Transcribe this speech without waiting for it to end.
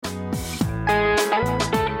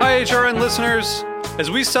HRN listeners.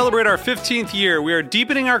 As we celebrate our 15th year, we are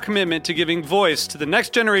deepening our commitment to giving voice to the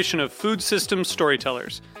next generation of food systems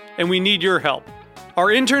storytellers, and we need your help. Our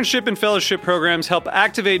internship and fellowship programs help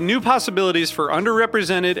activate new possibilities for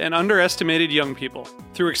underrepresented and underestimated young people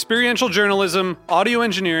through experiential journalism, audio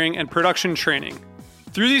engineering, and production training.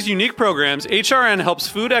 Through these unique programs, HRN helps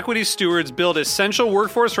food equity stewards build essential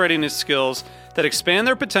workforce readiness skills that expand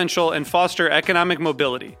their potential and foster economic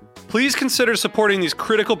mobility. Please consider supporting these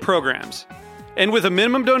critical programs. And with a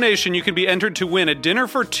minimum donation, you can be entered to win a dinner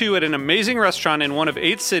for two at an amazing restaurant in one of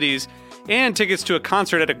 8 cities and tickets to a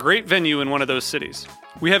concert at a great venue in one of those cities.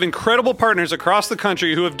 We have incredible partners across the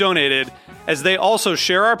country who have donated, as they also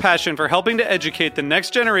share our passion for helping to educate the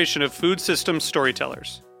next generation of food systems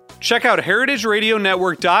storytellers. Check out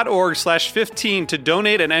heritageradionetwork.org/15 to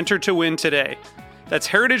donate and enter to win today. That's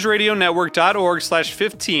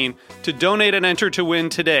heritageradionetwork.org/15 to donate and enter to win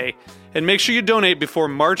today. And make sure you donate before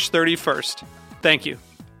March 31st. Thank you.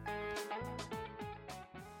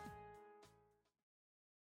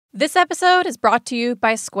 This episode is brought to you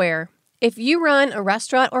by Square. If you run a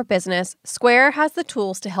restaurant or business, Square has the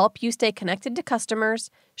tools to help you stay connected to customers,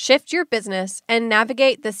 shift your business, and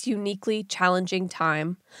navigate this uniquely challenging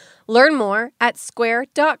time. Learn more at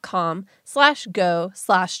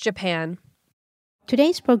square.com/go/Japan.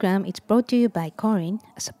 Today's program is brought to you by Korin,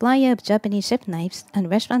 a supplier of Japanese chef knives and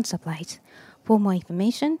restaurant supplies. For more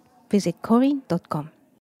information, visit korin.com.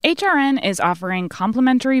 HRN is offering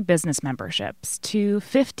complimentary business memberships to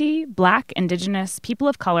 50 Black, Indigenous, people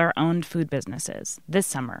of color-owned food businesses this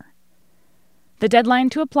summer. The deadline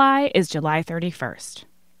to apply is July 31st.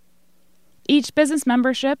 Each business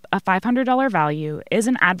membership, a $500 value, is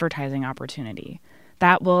an advertising opportunity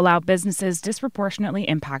that will allow businesses disproportionately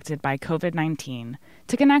impacted by COVID-19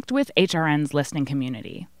 to connect with HRN's listening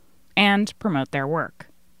community and promote their work.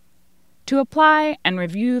 To apply and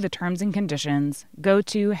review the terms and conditions, go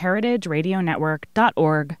to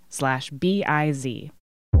heritageradionetwork.org/BIZ.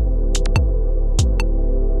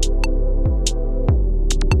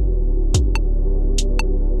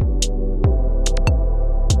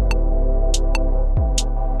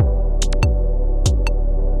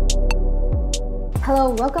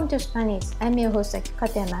 Hello, welcome to Japanese. I'm your host,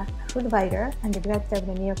 Katema, a food writer and the director of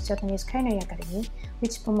the New York Japanese Culinary Academy,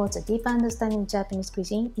 which promotes a deeper understanding of Japanese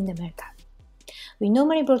cuisine in America. We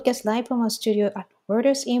normally broadcast live from our studio at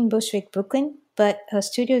Warders in Bushwick, Brooklyn, but our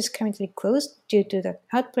studio is currently closed due to the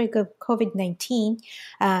outbreak of COVID-19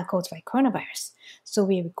 caused by coronavirus. So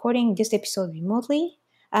we're recording this episode remotely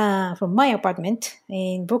from my apartment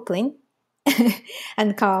in Brooklyn.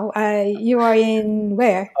 And Carl, you are in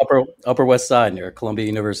where? Upper West Side near Columbia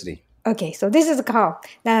University. Okay, so this is Carl,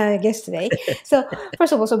 guest today. So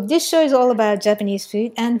first of all, this show is all about Japanese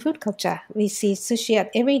food and food culture. We see sushi at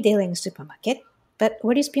every daily in the supermarket, but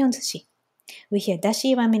what is beyond sushi? We hear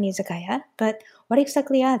dashi ramen izakaya, but what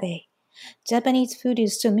exactly are they? Japanese food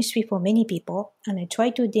is still a mystery for many people, and I try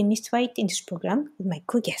to demystify it in this program with my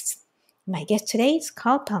cool guests. My guest today is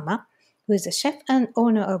Carl Palmer, who is the chef and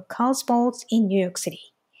owner of Carl's Balls in New York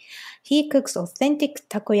City. He cooks authentic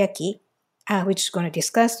takoyaki, which we're going to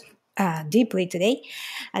discuss deeply today,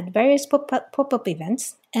 at various pop-up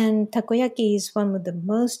events. And takoyaki is one of the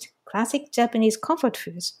most classic Japanese comfort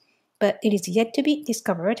foods, but it is yet to be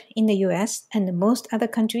discovered in the US and most other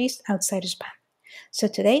countries outside of Japan. So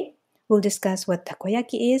today, we'll discuss what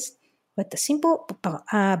takoyaki is, what the simple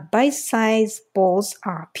bite-sized balls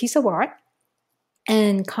are a piece of art,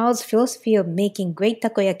 and Carl's philosophy of making great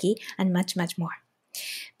takoyaki, and much, much more.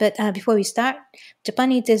 But before we start,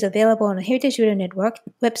 Japan Eats is available on the Heritage Radio Network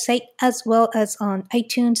website, as well as on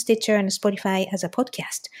iTunes, Stitcher, and Spotify as a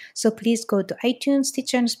podcast. So please go to iTunes,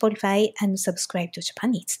 Stitcher, and Spotify and subscribe to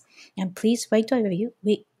Japan Eats. And please write a review.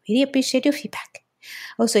 We really appreciate your feedback.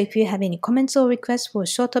 Also, if you have any comments or requests for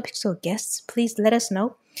show topics or guests, please let us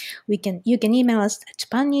know. You can email us at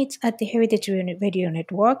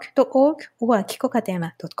japaneats@heritageradionetwork.org or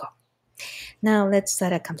kikokatema.com. Now let's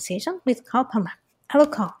start a conversation with Carl Palmer. Hello,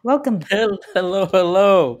 Carl. Welcome.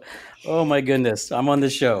 Hello. Oh my goodness, I'm on the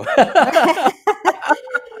show.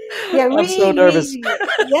 Yeah, I'm so nervous.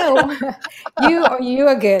 Yeah, you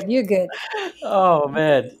are good. You're good. Oh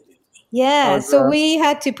man. Yeah, so we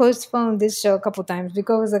had to postpone this show a couple times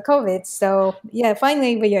because of COVID. So yeah,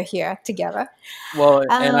 finally we are here together. Well,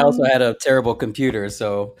 and I also had a terrible computer,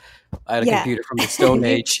 so I had a computer from the Stone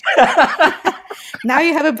Age. Now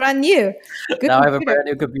you have a brand new. I have a brand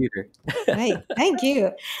new computer. Right, thank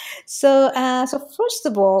you. So first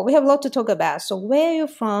of all, we have a lot to talk about. So where are you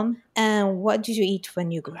from, and what did you eat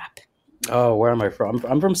when you grew up? Oh, where am I from?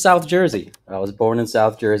 I'm from South Jersey. I was born in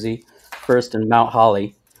South Jersey, first in Mount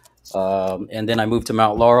Holly. And then I moved to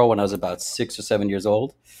Mount Laurel when I was about 6 or 7 years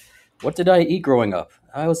old. What did I eat growing up?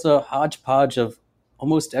 I was a hodgepodge of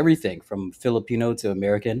almost everything from Filipino to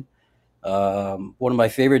American. One of my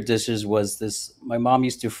favorite dishes was this. My mom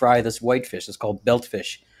used to fry this white fish. It's called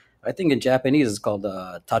beltfish. I think in Japanese it's called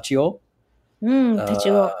tachio.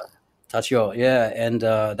 Tachigo. Tachio, yeah. And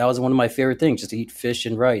that was one of my favorite things, just to eat fish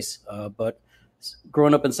and rice. But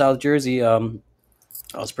growing up in South Jersey, I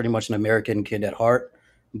was pretty much an American kid at heart.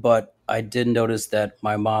 But I did notice that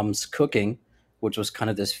my mom's cooking, which was kind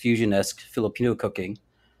of this fusion-esque Filipino cooking,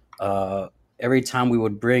 uh, every time we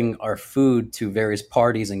would bring our food to various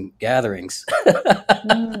parties and gatherings,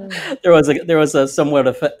 Mm. there was a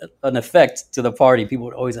somewhat an effect to the party. People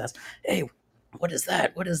would always ask, "Hey, what is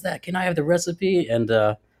that? What is that? Can I have the recipe?" And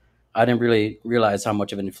I didn't really realize how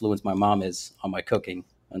much of an influence my mom is on my cooking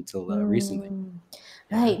until recently. Mm.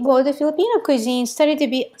 Yeah, Right. Well, the Filipino cuisine started to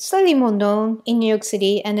be slightly more known in New York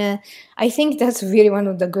City, and I think that's really one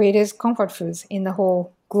of the greatest comfort foods in the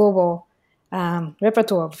whole global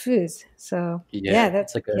repertoire of foods. So yeah. yeah,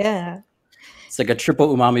 that yeah, It's like a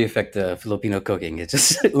triple umami effect. Filipino cooking. It's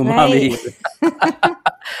just right. umami.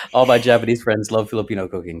 All my Japanese friends love Filipino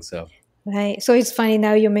cooking. So Right. So it's funny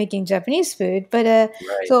now you're making Japanese food, but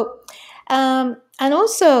right. so and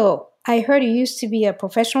also I heard you used to be a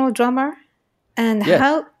professional drummer. And Yes.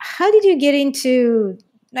 how did you get into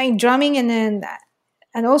like drumming and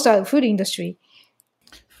also food industry?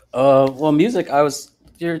 Well, music. I was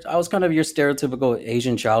kind of your stereotypical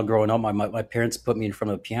Asian child growing up. My parents put me in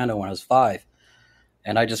front of a piano when I was 5,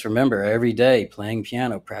 and I just remember every day playing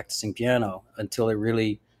piano, practicing piano until it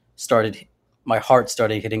really started. My heart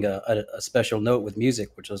started hitting a special note with music,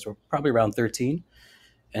 which was probably around 13.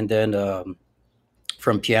 And then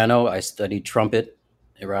from piano, I studied trumpet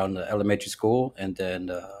around elementary school, and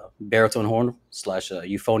then baritone horn slash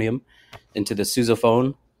euphonium into the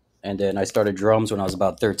sousaphone, and then I started drums when I was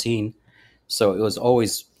about 13. So it was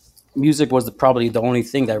always music was probably the only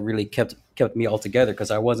thing that really kept me all together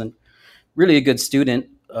because I wasn't really a good student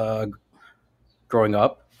growing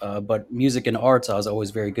up, but music and arts I was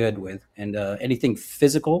always very good with, and anything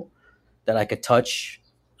physical that I could touch,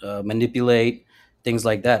 manipulate, things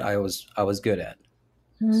like that, I was good at.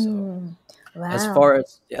 So Hmm. as Wow.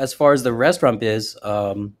 far as the restaurant is,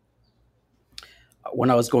 when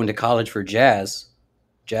I was going to college for jazz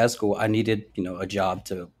school, I needed a job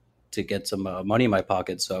to get some money in my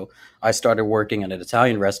pocket. So I started working at an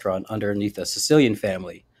Italian restaurant underneath a Sicilian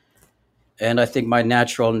family, and I think my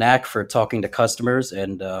natural knack for talking to customers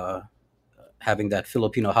and having that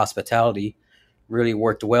Filipino hospitality really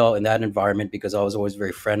worked well in that environment because I was always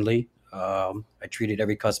very friendly. I treated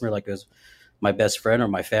every customer like it was my best friend or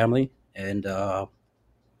my family, and I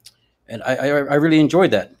really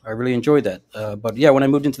enjoyed that. I really enjoyed that. But yeah, when I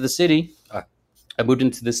moved into the city, I moved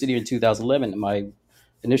into the city in 2011, and my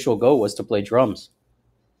initial goal was to play drums.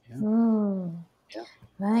 Yeah, Hmm. yeah.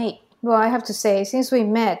 Right. Well, I have to say, since we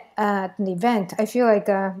met at an event, I feel like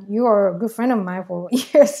you are a good friend of mine for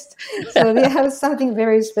years. So they have something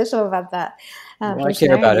very special about that Well, I care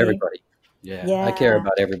about personality. everybody. Yeah, I care Yeah.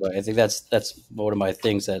 about everybody. I think that's one of my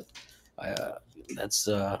things that that's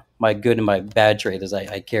my good and my bad trait is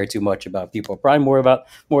I care too much about people. Probably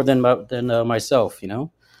more than myself.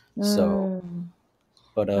 So, Mm.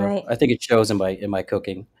 but Right. I think it shows in my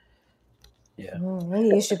cooking. Yeah. Maybe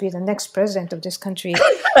you should be the next president of this country.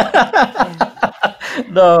 Yeah.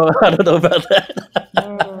 No, I don't know about that.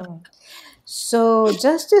 Mm. So,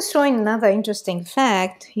 just to throw in another interesting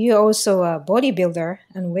fact, you're also a bodybuilder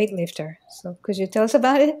and weightlifter. So, could you tell us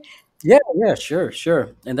about it? Yeah, yeah, sure,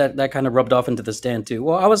 sure. And that kind of rubbed off into the stand too.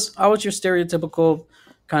 Well, I was your stereotypical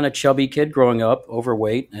kind of chubby kid growing up,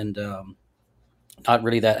 overweight, and not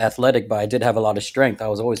really that athletic, but I did have a lot of strength. I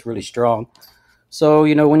was always really strong. So,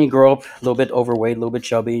 when you grow up a little bit overweight, a little bit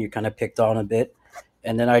chubby, you're kind of picked on a bit.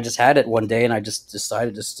 And then I just had it one day and I just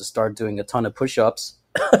decided just to start doing a ton of push-ups.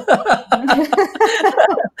 I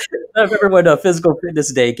remember when physical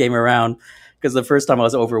fitness day came around because the first time I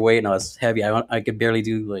was overweight and I was heavy, I could barely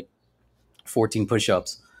do like 14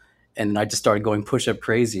 push-ups. And I just started going push-up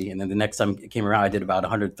crazy. And then the next time it came around, I did about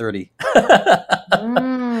 130. I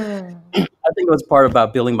Mm. think it was part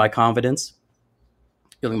about building my Right. confidence,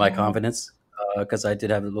 because I did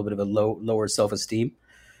have a little bit of a lower self-esteem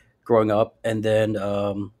growing up. And then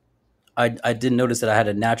I didn't notice that I had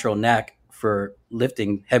a natural knack for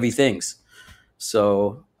lifting heavy things.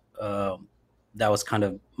 So that was kind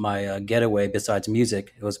of my getaway besides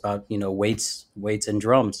music. It was about, weights and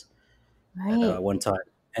drums at Right. one time.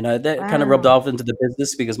 And that kind of rubbed Wow. off into the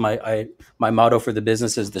business because my motto for the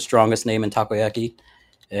business is the strongest name in takoyaki.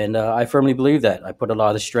 And I firmly believe that. I put a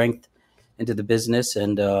lot of strength into the business,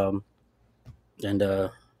 and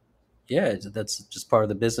yeah, that's just part of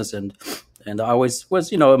the business. And I always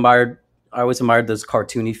was, admired. I always admired those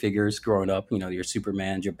cartoony figures growing up. Your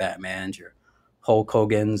Supermans, your Batmans, your Hulk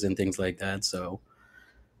Hogan's, and things like that. So,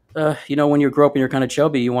 when you grow up and you're kind of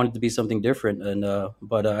chubby, you wanted to be something different. And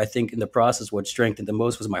but I think in the process, what strengthened the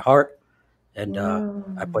most was my heart, and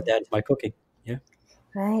I put that into my cooking. Yeah,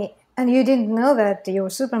 Right. And you didn't know that your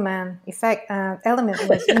Superman effect element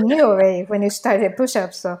was in you already when you started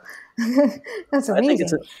push-ups. So that's I think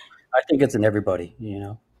amazing. I think it's in everybody.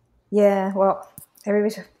 Yeah. Well,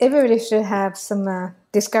 everybody should have some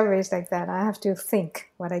discoveries like that. I have to think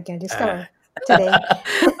what I can discover today.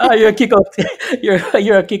 Oh, you're a Kiko.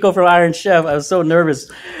 You're a Kiko from Iron Chef. I was so nervous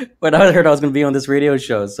when I heard I was going to be on this radio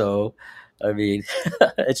show. So, I mean,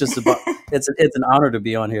 it's just it's an honor to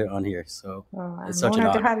be on here. So Oh, it's I'm such an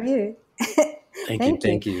honored to honor. have you.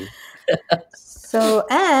 Thank you. So,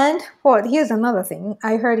 and well, here's another thing.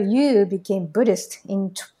 I heard you became Buddhist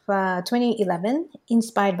in 2011,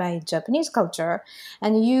 inspired by Japanese culture,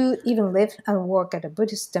 and you even live and work at a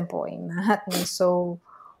Buddhist temple in Manhattan. So,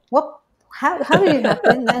 how did it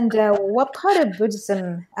happen, and what part of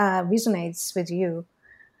Buddhism resonates with you?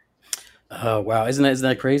 Oh wow, isn't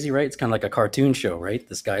that crazy? Right? It's kind of like a cartoon show, right?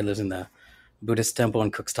 This guy lives in the Buddhist temple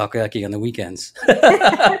and cooks takoyaki on the weekends.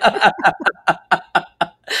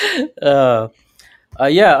 uh,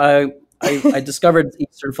 yeah, I discovered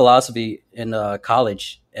Eastern philosophy in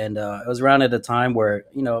college, and it was around at a time where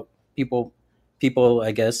people,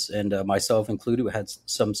 I guess, and myself included, had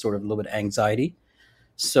some sort of a little bit of anxiety.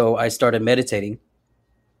 So I started meditating,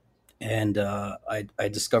 and I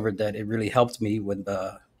discovered that it really helped me with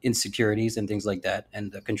insecurities and things like that,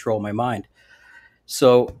 and control my mind.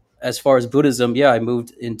 So as far as Buddhism, yeah, I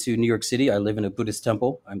moved into New York City. I live in a Buddhist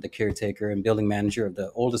temple. I'm the caretaker and building manager of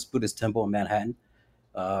the oldest Buddhist temple in Manhattan,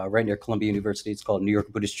 right near Columbia University. It's called New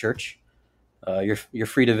York Buddhist Church. You're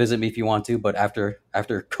free to visit me if you want to, but after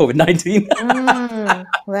COVID-19.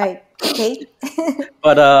 Right. Okay.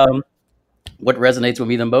 But what resonates with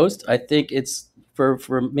me the most, I think it's for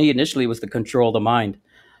me initially was the control of the mind,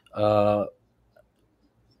 uh,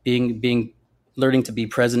 being learning to be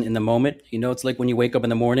present in the moment. It's like when you wake up in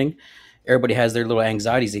the morning, everybody has their little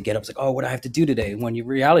anxieties. They get up, it's like, oh, what do I have to do today? When in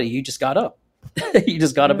reality, you just got up. You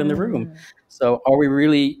just got up in the room. So are we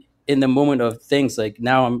really in the moment of things? Like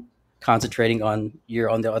now I'm concentrating on you're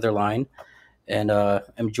on the other line, and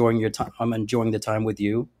enjoying your time. I'm enjoying the time with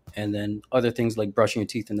you. And then other things like brushing your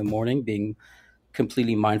teeth in the morning, being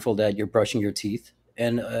completely mindful that you're brushing your teeth.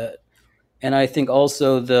 And I think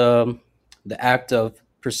also the act of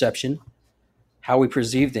perception, how we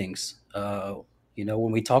perceive things.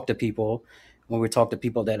 When we talk to people,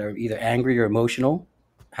 that are either angry or emotional,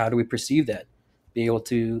 how do we perceive that? Be able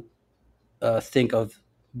to think of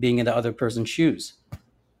being in the other person's shoes.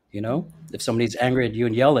 If somebody's angry at you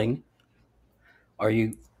and yelling, are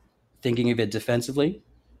you thinking of it defensively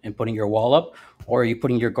and putting your wall up, or are you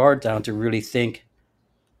putting your guard down to really think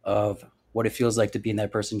of what it feels like to be in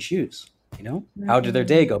that person's shoes? How did their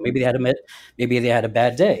day go? Maybe they had a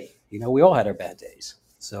bad day. We all had our bad days.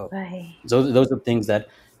 So Right. those are things that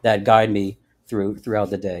guide me throughout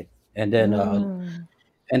the day. And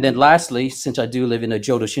then lastly, since I do live in a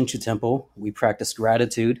Jodo Shinshu temple, we practice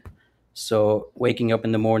gratitude. So waking up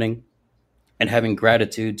in the morning and having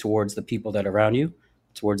gratitude towards the people that are around you,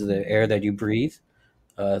 towards the air that you breathe,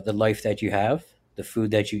 the life that you have, the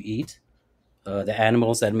food that you eat, the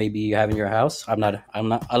animals that maybe you have in your house. I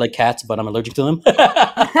like cats, but I'm allergic to them.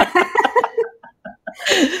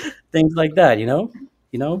 Things like that,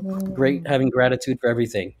 great, having gratitude for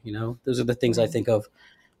everything. Those are the things I think of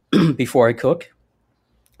before I cook,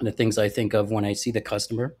 and the things I think of when I see the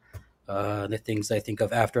customer, the things I think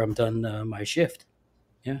of after I'm done my shift.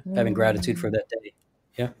 Yeah, having gratitude for that day.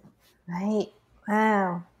 Yeah. Right.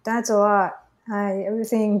 Wow. That's a lot.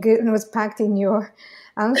 Everything good was packed in your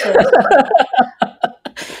answer.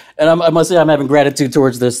 And I must say, I'm having gratitude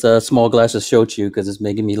towards this small glass of shochu because it's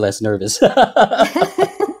making me less nervous.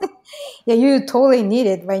 Yeah, you totally need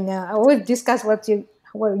it right now. I will discuss what you're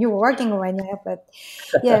working on right now, but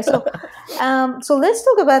yeah. So let's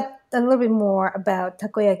talk about a little bit more about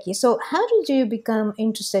takoyaki. So how did you become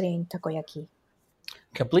interested in takoyaki?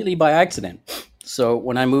 Completely by accident. So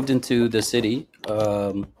when I moved into the city,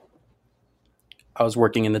 I was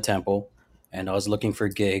working in the temple, and I was looking for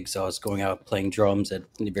gigs. I was going out playing drums at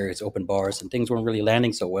various open bars, and things weren't really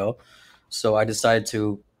landing so well. So I decided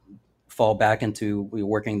to fall back into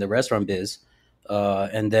working the restaurant biz.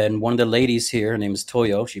 And then one of the ladies here, her name is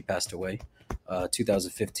Toyo. She passed away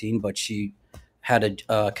 2015, but she had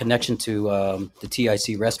a connection to the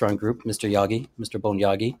TIC restaurant group, Mr. Bon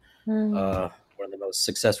Yagi. one of the most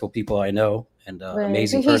successful people I know, and Right. So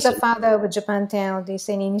amazing he's the person. father of Japantown, they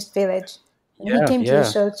say in East Village. And he Yeah, came to the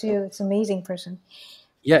yeah, show too. It's an amazing person.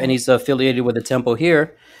 yeah. And Right. he's affiliated with the temple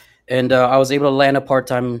here. And I was able to land a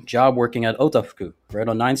part-time job working at Otafuku, right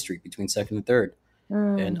on 9th Street between 2nd and 3rd.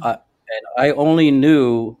 And Mm. I only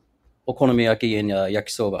knew okonomiyaki and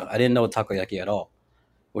yakisoba. I didn't know takoyaki at all,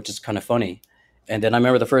 which is kind of funny. And then I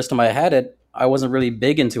remember the first time I had it, I wasn't really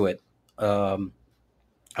big into it. Um,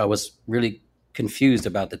 I was really confused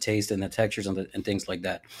about the taste and the textures and things like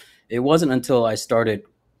that. It wasn't until I started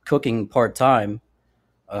cooking part time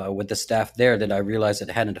with the staff there that I realized it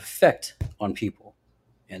had an effect on people.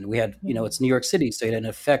 And we had, it's New York City, so it had an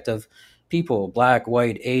effect of people, black,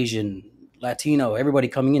 white, Asian, Latino, everybody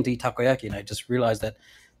coming in to eat takoyaki. And I just realized that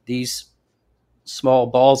these small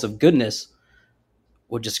balls of goodness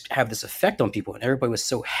would just have this effect on people, and everybody was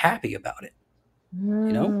so happy about it,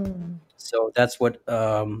 you know. Mm. So that's what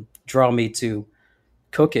drew me to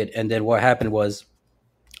cook it. And then what happened was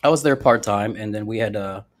I was there part time, and then we had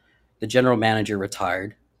the general manager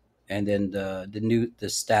retired, and then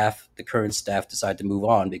the current staff decided to move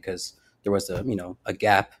on because there was a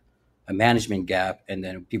gap, a management gap, and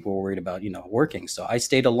then people were worried about working. So I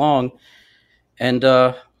stayed along, and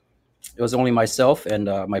it was only myself and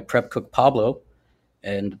my prep cook Pablo,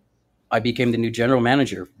 and I became the new general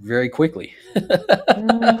manager very quickly.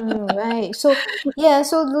 Right. So yeah.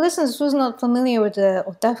 So the listeners who's not familiar with the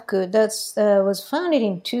otaku, that's was founded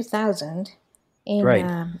in 2000 in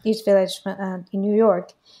Right. East Village in New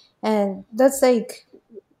York, and that's like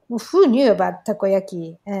who knew about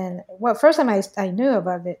takoyaki? And well, first time I knew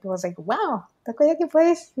about it was like, wow, takoyaki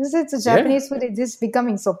place. Is it a Yeah. Japanese food? It is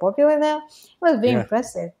becoming so popular now. It was very Yeah.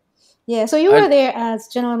 impressive. Yeah. So you I, were there as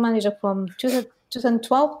general manager from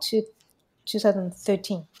 2012 to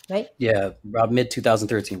 2013, right? yeah, about mid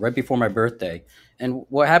 2013, right before my birthday. And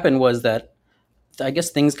what happened was that I guess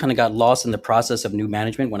things kind of got lost in the process of new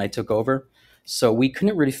management when I took over. So we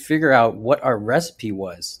couldn't really figure out what our recipe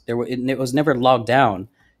was. It was never logged down,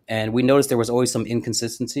 and we noticed there was always some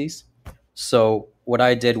inconsistencies. So what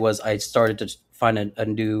I did was I started to find a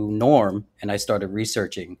new norm, and I started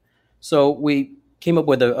researching. So we came up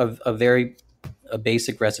with a very a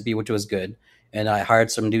basic recipe, which was good, and I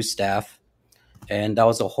hired some new staff, and that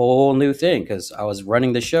was a whole new thing because I was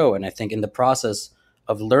running the show. And I think in the process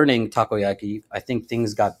of learning takoyaki, I think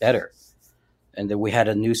things got better. And then we had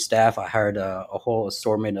a new staff. I hired a whole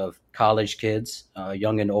assortment of college kids,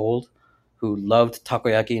 young and old, who loved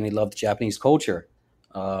takoyaki and they loved Japanese culture.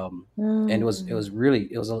 And it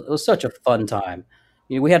was such a fun time.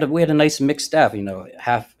 We had a nice mixed staff.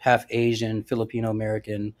 Half Asian, Filipino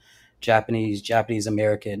American, Japanese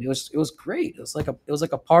American. It was great. It was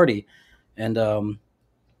like a party. And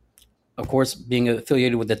of course, being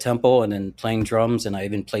affiliated with the temple and then playing drums, and I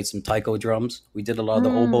even played some taiko drums. We did a lot of the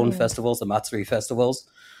Obon festivals, the Matsuri festivals,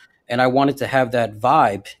 and I wanted to have that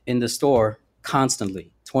vibe in the store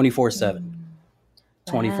constantly, 24/7,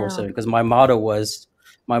 24/7. Wow. Because my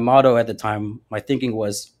motto at the time, my thinking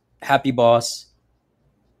was happy boss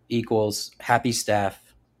equals happy staff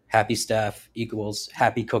equals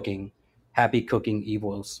happy cooking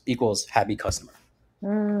equals happy customer.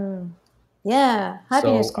 Mm. Yeah,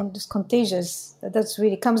 happiness So is contagious. That's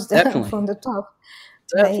really comes down definitely. from the top,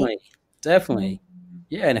 right? Definitely, definitely,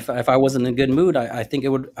 yeah. And if I wasn't in a good mood, I think it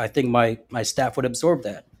would. I think my staff would absorb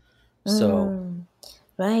that. So Mm.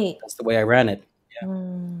 Right. that's the way I ran it.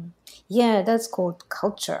 Mm. Yeah, that's called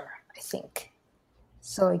culture, I think.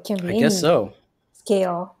 So it can I be guess any so.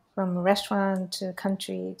 scale from restaurant to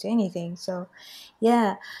country to anything. So,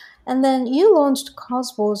 yeah. And then you launched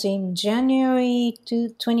Cosmos in January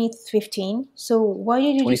 2015. So why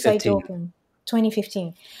did you decide to 2015. open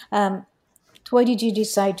 2015? Why did you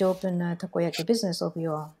decide to open a takoyaki business of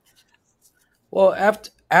your own? Well,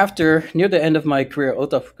 after near the end of my career at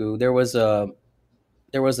Otafuku, there was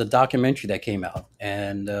a documentary that came out,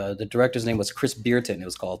 and the director's name was Chris Beerton. It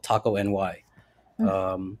was called Taco NY.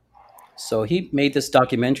 Um, so he made this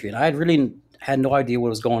documentary, and I really had no idea what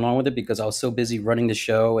was going on with it because I was so busy running the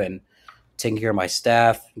show and taking care of my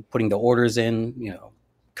staff, putting the orders in,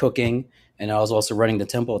 cooking, and I was also running the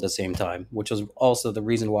temple at the same time, which was also the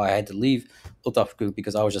reason why I had to leave Otafuku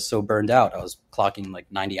because I was just so burned out. I was clocking like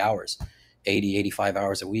 90 hours, 80, 85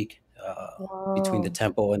 hours a week between the Wow.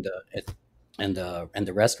 temple and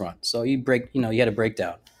the restaurant. So you had a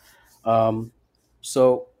breakdown. Um,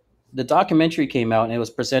 so the documentary came out and it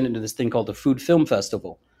was presented to this thing called the Food Film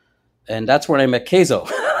Festival, and that's when I met Keizo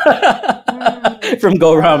from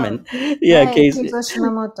Go Wow. Ramen. Yeah, Right, Keizo. Keizo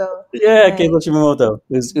Shimamoto. Yeah, Right. Keizo Shimamoto.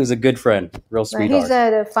 He was a good friend, real Right. He's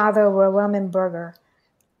sweetheart. the father of a ramen burger,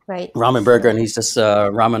 Right. ramen burger, and he's just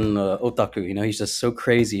ramen otaku. He's just so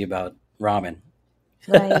crazy about ramen.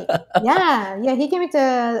 Right. Yeah. Yeah. He came into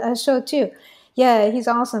a show too. Yeah. He's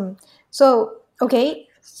awesome. So, okay.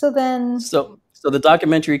 So then, So the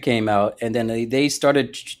documentary came out, and then they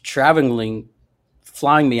started traveling,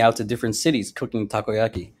 flying me out to different cities, cooking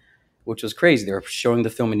takoyaki, which was crazy. They were showing the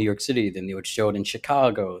film in New York City, then they would show it in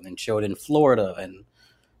Chicago, and then show it in Florida and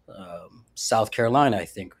South Carolina, I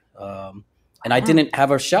think. And I didn't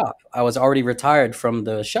have a shop. I was already retired from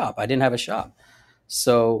the shop. I didn't have a shop.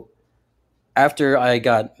 So after I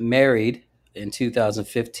got married in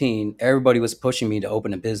 2015, everybody was pushing me to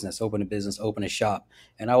open a business, open a shop.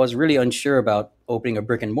 And I was really unsure about opening a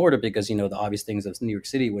brick and mortar because, the obvious things of New York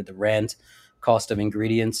City with the rent, cost of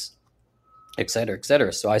ingredients, et cetera, et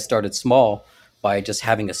cetera. So I started small by just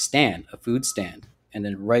having a food stand. And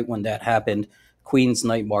then right when that happened, Queens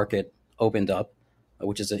Night Market opened up,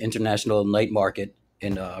 which is an international night market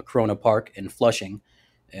in Corona Park in Flushing.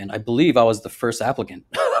 And I believe I was the first applicant.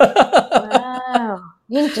 wow,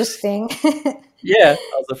 interesting. Yeah,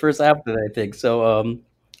 I was the first applicant, I think. So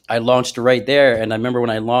I launched right there. And I remember when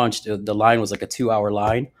I launched, the line was like a 2-hour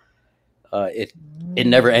line. It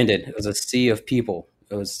never ended. It was a sea of people.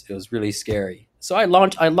 It was really scary. So I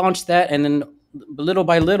launched that, and then little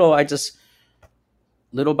by little, I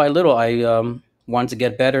wanted to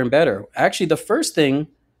get better and better. Actually, the first thing,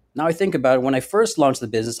 now I think about it, when I first launched the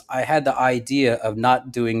business, I had the idea of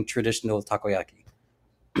not doing traditional takoyaki.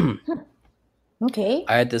 Okay.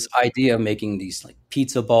 I had this idea of making these like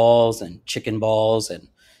pizza balls and chicken balls and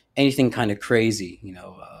anything kind of crazy,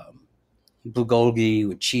 bulgogi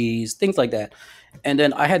with cheese, things like that. And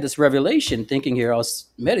then I had this revelation thinking here, I was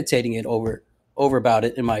meditating it over about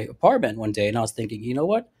it in my apartment one day. And I was thinking, you know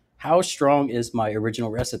what? How strong is my original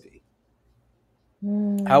recipe?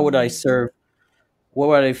 How would I serve?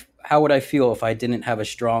 How would I feel if I didn't have a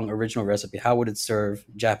strong original recipe? How would it serve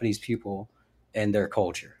Japanese people and their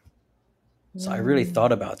culture? So I really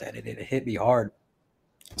thought about that. It hit me hard.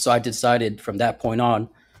 So I decided from that point on,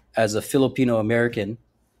 as a Filipino American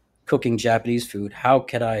cooking Japanese food, how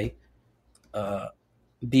could I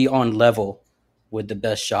be on level with the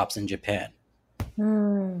best shops in Japan?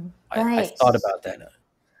 I thought about that. And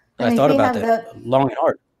I if thought you about have that long and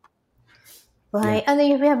hard. right, and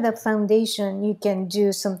then if you have that foundation, you can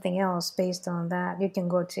do something else based on that. You can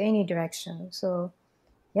go to any direction. So,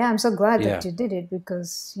 yeah, I'm so glad Yeah. that you did it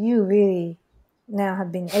because you really now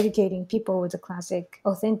have been educating people with the classic,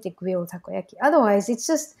 authentic, real takoyaki. Otherwise, it's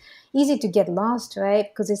just easy to get lost, right?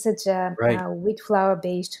 Because it's such a Right. wheat flour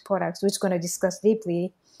based product, which we're going to discuss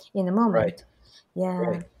deeply in a moment. Right. Yeah.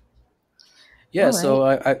 Right. Yeah. All So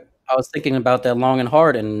I was thinking about that long and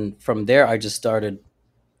hard, and from there I just started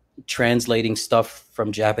translating stuff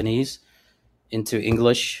from Japanese into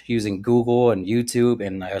English using Google and YouTube,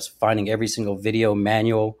 and I was finding every single video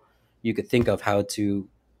manual you could think of how to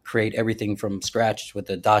create everything from scratch with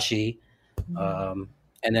the dashi.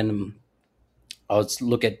 And then I would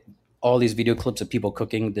look at all these video clips of people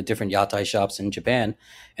cooking the different yatai shops in Japan,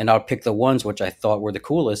 and I would pick the ones which I thought were the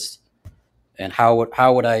coolest. And how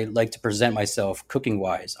would I like to present myself cooking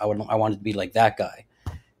wise? I wanted to be like that guy.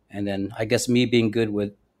 And then I guess me being good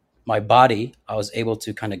with my body, I was able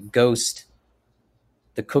to kind of ghost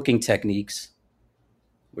the cooking techniques,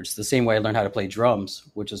 which is the same way I learned how to play drums,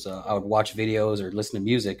 which is I would watch videos or listen to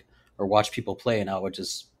music or watch people play, and I would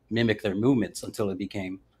just mimic their movements until it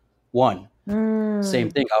became one.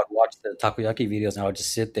 Same thing. I would watch the takoyaki videos, and I would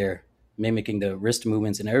just sit there mimicking the wrist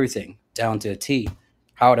movements and everything down to a T.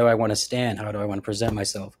 How do I want to stand? How do I want to present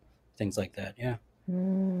myself? Things like that. Yeah.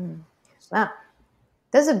 Wow.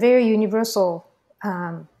 That's a very universal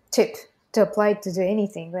tip to apply to do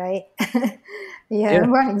anything, right? Yeah,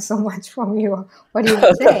 I'm learning so much from you. What do you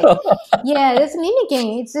say? Yeah, it's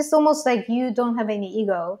mimicking. It's just almost like you don't have any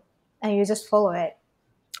ego and you just follow it.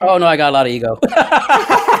 Oh no, I got a lot of ego.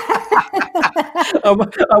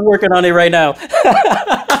 I'm working on it right now.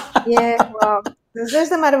 Yeah, well, there's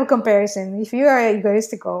just a matter of comparison. If you are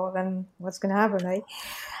egoistical, then what's going to happen, right?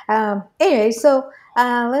 Anyway, so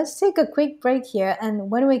let's take a quick break here.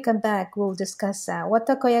 And when we come back, we'll discuss what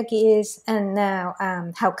takoyaki is and now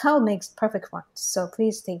how cow makes perfect ones. So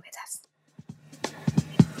please stay with us.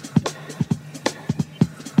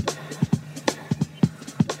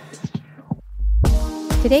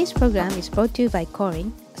 Today's program is brought to you by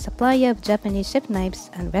Korin, a supplier of Japanese chef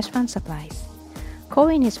knives and restaurant supplies.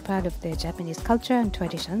 Korin is proud of their Japanese culture and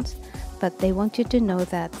traditions, but they want you to know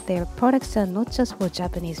that their products are not just for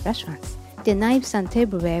Japanese restaurants. Their knives and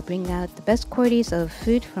tableware bring out the best qualities of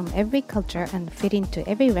food from every culture and fit into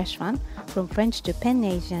every restaurant, from French to Pan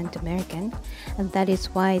Asian to American, and that is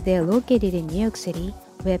why they are located in New York City,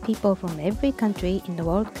 where people from every country in the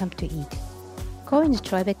world come to eat. Korin's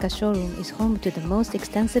Tribeca showroom is home to the most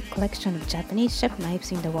extensive collection of Japanese chef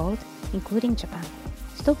knives in the world, including Japan.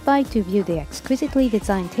 Stop by to view the exquisitely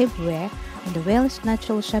designed tableware and the rarest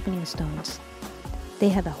natural sharpening stones. They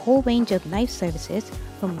have a whole range of knife services,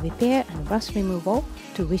 from repair and rust removal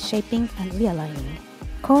to reshaping and realigning.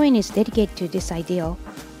 Korin is dedicated to this ideal,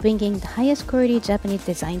 bringing the highest quality Japanese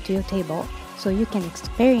design to your table so you can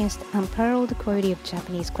experience the unparalleled quality of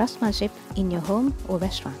Japanese craftsmanship in your home or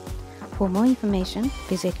restaurant. For more information,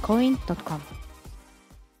 visit korin.com.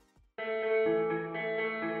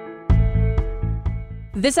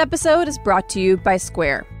 This episode is brought to you by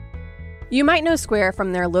Square. You might know Square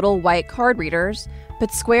from their little white card readers,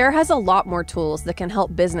 but Square has a lot more tools that can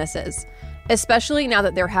help businesses, especially now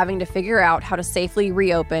that they're having to figure out how to safely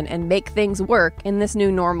reopen and make things work in this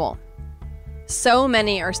new normal. So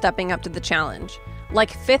many are stepping up to the challenge,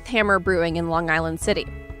 like Fifth Hammer Brewing in Long Island City.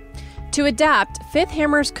 To adapt, Fifth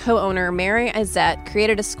Hammer's co-owner Mary Izette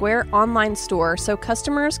created a Square online store so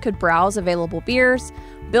customers could browse available beers,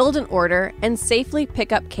 build an order, and safely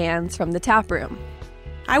pick up cans from the tap room.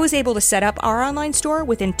 I was able to set up our online store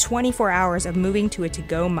within 24 hours of moving to a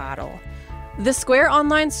to-go model. The Square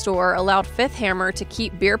online store allowed Fifth Hammer to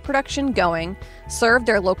keep beer production going, serve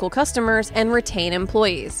their local customers, and retain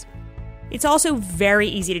employees. It's also very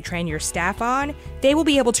easy to train your staff on. They will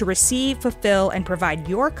be able to receive, fulfill, and provide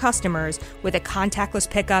your customers with a contactless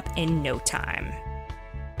pickup in no time.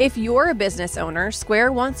 If you're a business owner,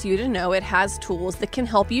 Square wants you to know it has tools that can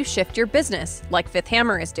help you shift your business, like Fifth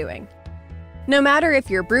Hammer is doing. No matter if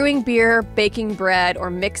you're brewing beer, baking bread, or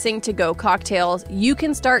mixing to-go cocktails, you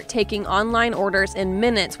can start taking online orders in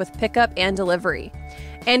minutes with pickup and delivery.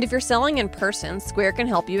 And if you're selling in person, Square can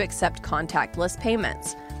help you accept contactless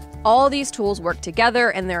payments. All these tools work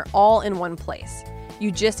together and they're all in one place.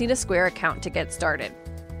 You just need a Square account to get started.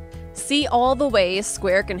 See all the ways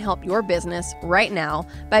Square can help your business right now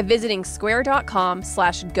by visiting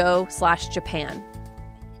square.com/go/Japan.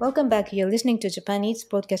 Welcome back. You're listening to Japan Eats,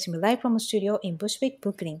 broadcasting live from a studio in Bushwick,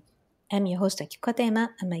 Brooklyn. I'm your host, Akiko Katayama,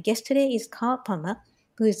 and my guest today is Carl Palmer,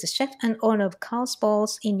 who is the chef and owner of Carl's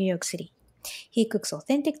Balls in New York City. He cooks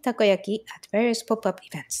authentic takoyaki at various pop-up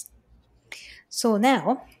events. So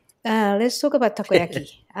now, let's talk about takoyaki.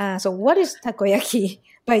 So what is takoyaki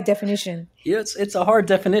by definition? Yeah, it's a hard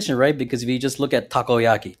definition, right? Because if you just look at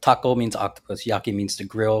takoyaki, tako means octopus, yaki means to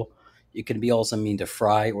grill. It can be also mean to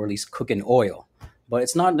fry or at least cook in oil. But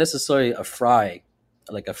it's not necessarily a fry.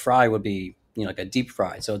 Like a fry would be, like a deep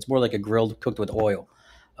fry. So it's more like a grilled cooked with oil.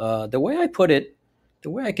 The way I put it, the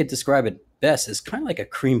way I could describe it best is kind of like a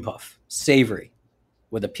cream puff, savory,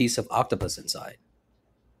 with a piece of octopus inside.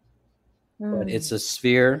 But it's a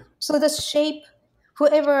sphere. So the shape,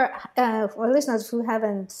 whoever, for listeners who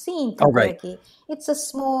haven't seen takoyaki, it's a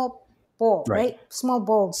small ball, right? Small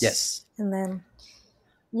balls. Yes. And then,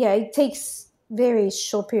 it takes very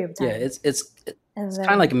short period of time. Yeah, it's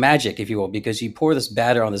kind of like magic, if you will, because you pour this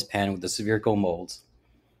batter on this pan with the spherical molds,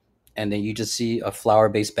 and then you just see a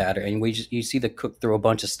flour-based batter, and you see the cook through a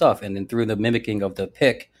bunch of stuff, and then through the mimicking of the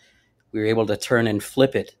pick, we were able to turn and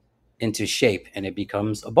flip it into shape, and it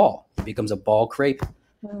becomes a ball. It becomes a ball crepe.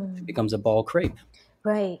 It becomes a ball crepe.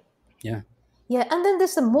 Right. Yeah. Yeah, and then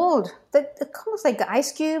there's a mold that almost like the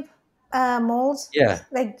ice cube molds. Yeah.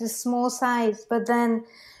 Like the small size, but then,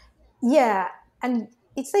 and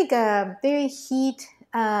it's like a very heat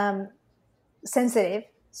sensitive.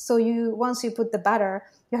 So once you put the butter,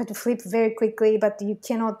 you have to flip very quickly, but you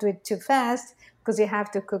cannot do it too fast because you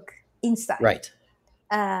have to cook inside. Right.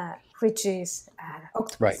 Which is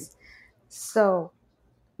octopus. Right. So,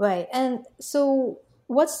 right. And so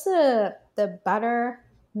what's the batter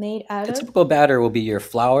made out A of? typical batter will be your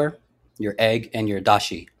flour, your egg, and your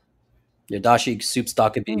dashi. Your dashi soup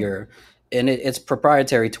stock could be and it's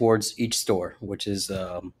proprietary towards each store, which is,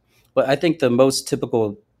 but I think the most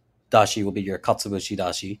typical dashi will be your katsubushi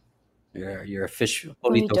dashi, your fish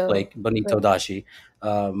bonito flake, bonito dashi.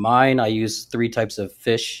 Mine, I use 3 types of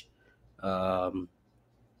fish, katsubushi,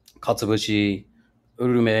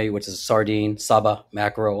 urume, which is sardine, saba,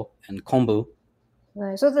 mackerel, and kombu.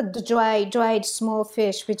 Right. So the dried small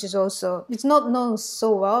fish, which is also, it's not known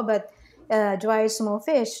so well, but dried small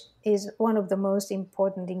fish is one of the most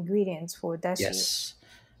important ingredients for dashi. Yes.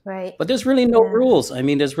 Right. But there's really no rules. I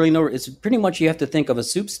mean, there's really it's pretty much you have to think of a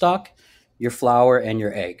soup stock, your flour, and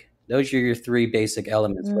your egg. Those are your 3 basic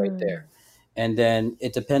elements right there. And then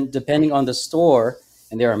it depending on the store,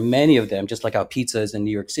 and there are many of them, just like how pizza is in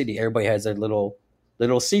New York City, everybody has their little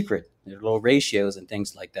secret, their little ratios and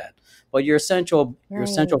things like that. But your essential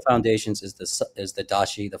foundations is the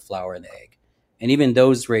dashi, the flour, and the egg. and even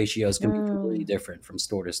those ratios can be completely different from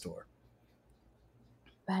store to store.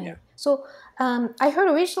 Right. Yeah. So I heard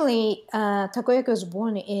originally takoyaki was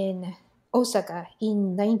born in Osaka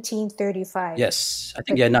in 1935. Yes, I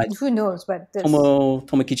think But not who knows? But this,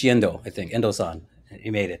 Tomokichi Endo. I think Endo-san, he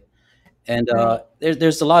made it. And right.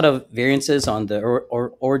 there's a lot of variances on the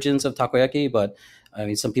origins of takoyaki, but I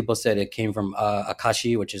mean, some people said it came from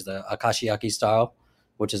akashi, which is the akashiyaki style,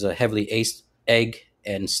 which is a heavily egg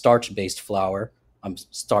and starch based flour. I'm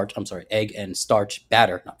sorry, egg and starch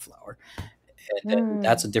batter, not flour. And then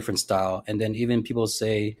that's a different style. And then even people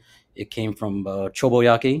say it came from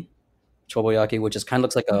choboyaki, which is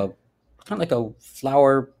looks like a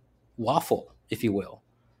flour waffle, if you will.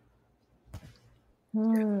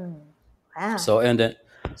 Wow. So and then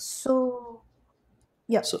So,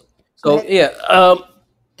 yeah. so Go so ahead. yeah,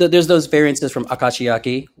 there's those variances from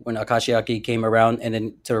akashiyaki when akashiyaki came around, and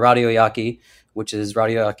then to radioyaki, which is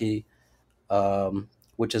which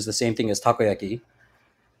is the same thing as takoyaki.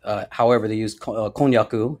 However, they use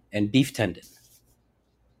konyaku and beef tendon.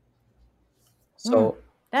 So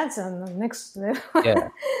That's on the next level. yeah,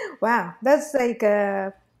 Wow. That's like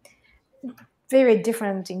a very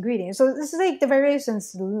different ingredient. So this is like the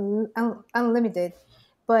variations unlimited.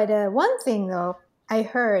 But one thing though, I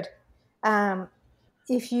heard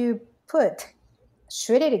if you put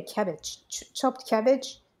shredded cabbage, chopped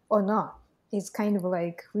cabbage or not, it's kind of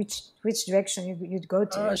like which direction you'd go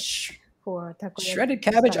to for takoyaki. shredded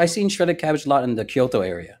cabbage. style. I've seen shredded cabbage a lot in the Kyoto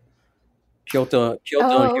area, Kyoto and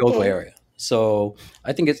Oh, Kyoto okay. area. So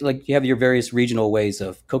I think it's like you have your various regional ways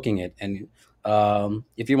of cooking it, and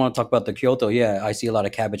if you want to talk about the Kyoto, yeah, I see a lot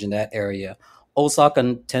of cabbage in that area.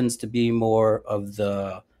 Osaka tends to be more of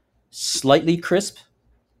the slightly crisp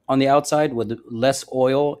on the outside with less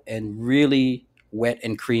oil and really wet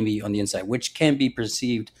and creamy on the inside, which can be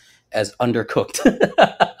perceived as undercooked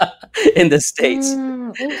in the States. And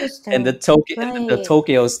Interesting. The Right.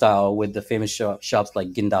 Tokyo style with the famous shops like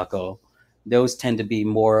Gindako, those tend to be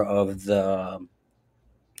more of the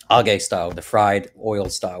age style, the fried oil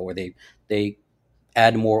style, where they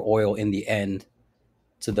add more oil in the end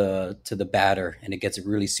to the batter, and it gets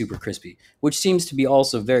really super crispy, which seems to be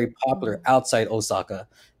also very popular outside Osaka,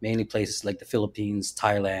 mainly places like the Philippines,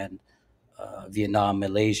 Thailand, Vietnam,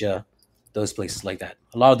 Malaysia, those places like that.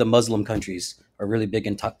 A lot of the Muslim countries are really big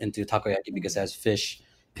into takoyaki because it has fish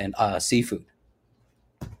and seafood.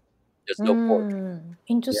 There's no pork. Yeah,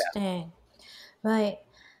 Interesting. Right.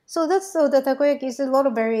 So that's so the takoyaki is a lot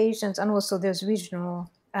of variations, and also there's regional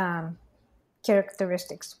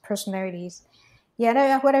characteristics, personalities.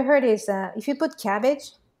 Yeah, what I heard is if you put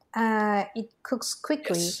cabbage, it cooks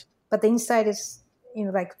quickly, yes, but the inside is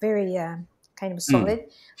like very kind of solid.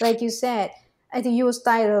 Like you said, I think your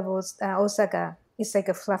style of Osaka is like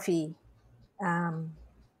a fluffy.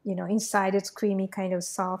 Inside it's creamy, kind of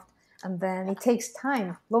soft, and then it takes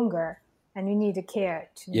time longer, and you need the care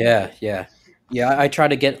to make yeah, it. yeah.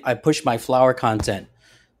 I push my flour content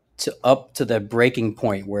to the breaking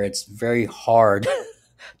point where it's very hard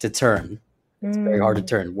to turn. It's very hard to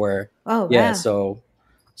turn. Where Oh yeah, wow.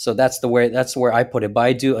 so that's where I put it. But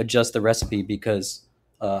I do adjust the recipe because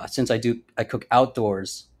since I cook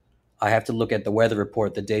outdoors, I have to look at the weather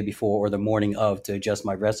report the day before or the morning of to adjust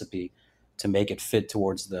my recipe to make it fit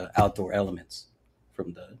towards the outdoor elements,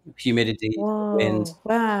 from the humidity, wind,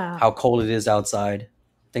 Whoa, wow. how cold it is outside,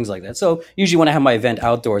 things like that. So usually when I have my event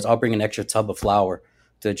outdoors, I'll bring an extra tub of flour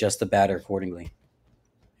to adjust the batter accordingly.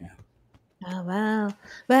 Yeah, Oh, wow.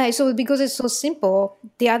 Right. So because it's so simple,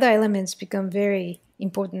 the other elements become very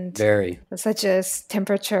important, very. such as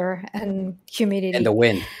temperature and And the humidity.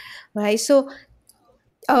 wind. Right. So,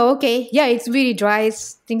 oh, okay. Yeah, it really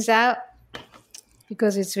dries things out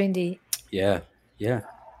because it's windy. Yeah, yeah.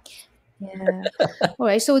 Yeah. All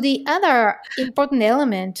right. So the other important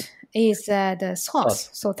element is the sauce. Sauce.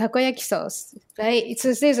 So takoyaki sauce, right?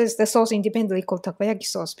 This is the sauce independently called takoyaki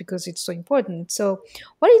sauce because it's so important. So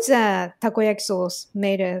what is takoyaki sauce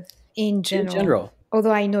made of in In general? general,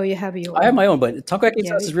 Although I know you have your I have own. my own, but takoyaki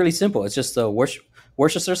Yeah. sauce is really simple. It's just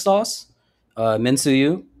Worcestershire sauce,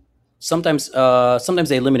 mensuyu. Sometimes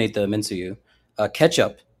they eliminate the mensuyu,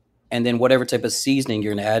 ketchup, and then whatever type of seasoning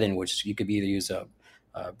you're going to add in, which you could either use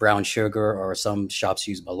brown sugar, or some shops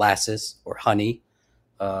use molasses or honey.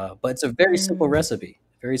 But it's a very simple recipe.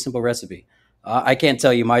 Very simple recipe. I can't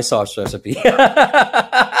tell you my sauce recipe,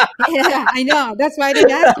 Yeah, I know. That's why I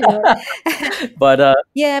didn't ask you. but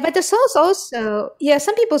Yeah, but the sauce also, yeah,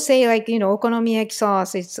 some people say like, okonomiyaki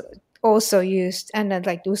sauce is also used, and then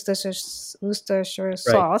like Worcestershire right.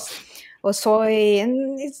 sauce or soy,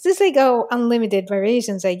 and it's just like unlimited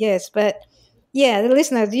variations, I guess. But yeah, the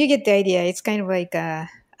listeners, you get the idea. It's kind of like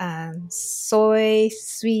soy,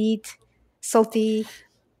 sweet, salty,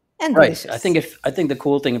 and Right. I delicious. think if I think the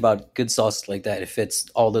cool thing about good sauce like that, it fits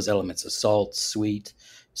all those elements of salt, sweet,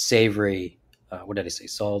 savory. What did I say?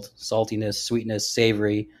 Salt, saltiness, sweetness,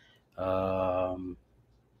 savory, um,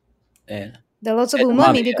 and, There are lots of and umami.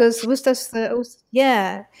 umami Yeah. because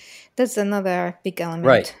yeah, that's another big Right.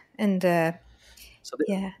 element. And So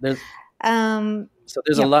yeah, there's um, so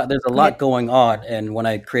there's a yeah. lot there's a Go ahead. lot going on, and when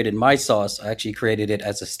I created my sauce, I actually created it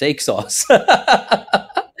as a steak sauce.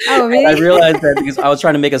 Oh, And I really? realized that because I was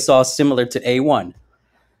trying to make a sauce similar to A1,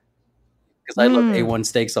 because I love Mm, A1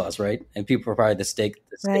 steak sauce, right? And people are probably the steak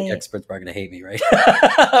right. experts are going to hate me, right?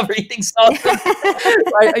 For eating sauces.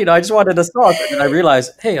 I just wanted a sauce, and then I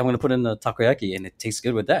realized, hey, I'm going to put in the takoyaki, and it tastes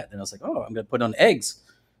good with that. And I was like, oh, I'm going to put on eggs.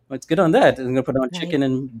 Well, it's good on that. And I'm going to put on Right. chicken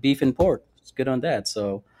and beef and pork. It's good on that.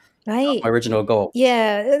 So that was my Right. original goal.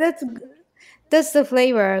 Yeah, that's the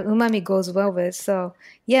flavor umami goes well with. So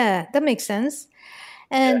yeah, that makes sense.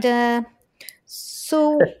 And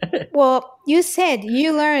so, well, you said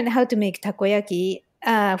you learned how to make takoyaki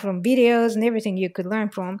from videos and everything you could learn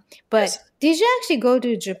from. But Yes, did you actually go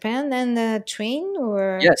to Japan and train,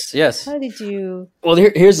 or yes, yes. how did you? Well,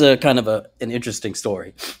 here's a kind of an interesting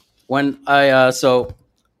story. When I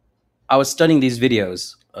was studying these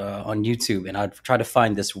videos on YouTube, and I'd try to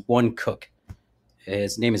find this one cook.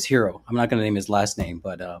 His name is Hiro. I'm not going to name his last name,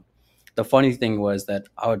 but the funny thing was that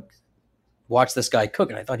I would watch this guy cook,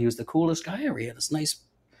 and I thought he was the coolest guy ever. He had this nice,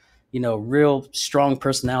 real strong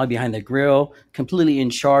personality behind the grill, completely in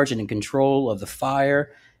charge and in control of the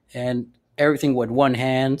fire, and everything with one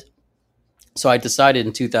hand. So I decided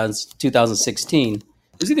in 2016, it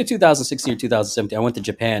was either 2016 or 2017. I went to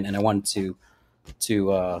Japan, and I wanted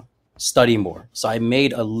to study more. So I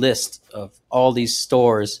made a list of all these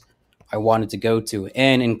stores I wanted to go to,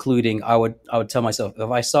 and including I would tell myself,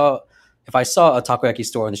 if I saw a takoyaki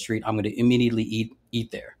store on the street, I'm going to immediately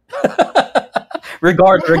eat there,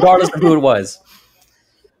 regardless of who it was.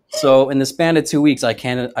 So in the span of 2 weeks, I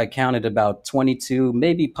counted about 22,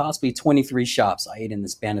 maybe possibly 23 shops I ate in the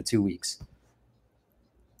span of 2 weeks,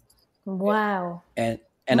 Wow. and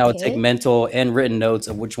I would take Okay. mental and written notes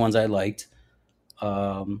of which ones I liked,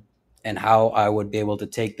 um, and how I would be able to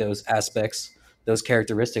take those aspects, those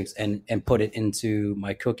characteristics, and put it into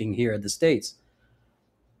my cooking here at the States.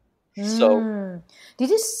 So, Mm. Did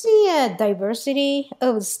you see a diversity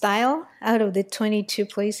of style out of the 22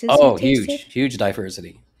 places you oh, huge, tasted? huge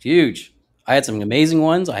diversity, huge. I had some amazing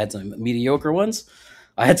ones. I had some mediocre ones.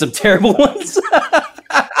 I had some terrible ones.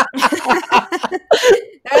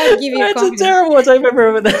 That'll give you I had some confidence. terrible ones. I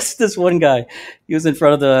remember this one guy. He was in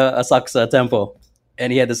front of the Asakusa temple,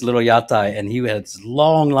 and he had this little yatai, and he had this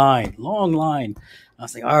long line, long line. I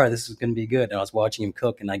was like, all right, this is going to be good. And I was watching him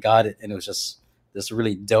cook, and I got it, and it was just this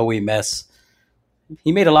really doughy mess.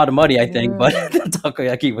 He made a lot of money, I think, but Mm. the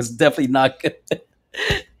takoyaki was definitely not good. So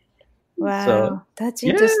Wow, that's yeah,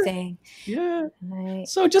 interesting. yeah. Right.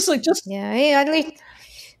 So just like just Yeah, at least,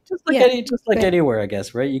 just like yeah. any just like But anywhere, I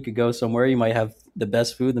guess, right? You could go somewhere, you might have the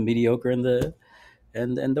best food, the mediocre, and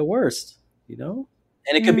the worst, and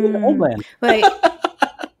it could be in the homeland. right.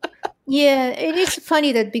 Yeah, it is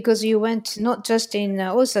funny that because you went not just in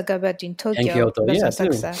Osaka but in And Tokyo, Kyoto, plus yeah, too.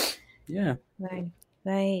 Asakusa. Yeah. Right,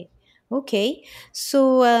 right. Okay.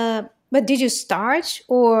 So, but did you start,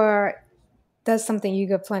 or that's something you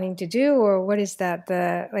got planning to do, or what is that?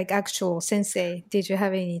 The like actual sensei? Did you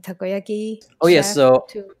have any takoyaki Oh, yes. chef So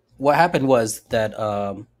to? what happened was that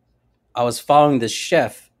I was following this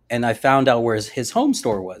chef, and I found out where his home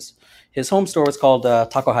store was. His home store was called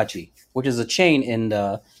Takohachi, which is a chain in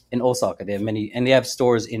Osaka. They have many, and they have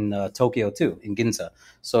stores in Tokyo too, in Ginza.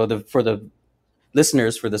 So for the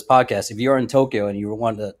listeners for this podcast, if you're in Tokyo and you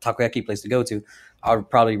want a takoyaki place to go to, I would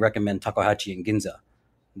probably recommend Takohachi in Ginza.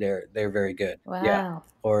 They're very good. Yeah. Wow.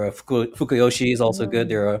 Or Fukuyoshi is also good.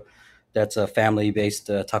 Mm. That's a family based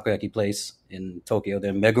takoyaki place in Tokyo.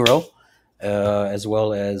 They're Meguro, as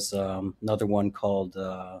well as another one called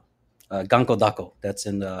Ganko Dako. That's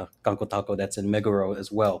in Ganko Tako. That's in Meguro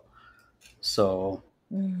as well. So,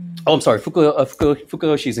 Mm. oh, I'm sorry,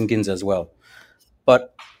 Fukuyoshi's in Ginza as well.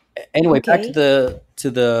 But anyway, back to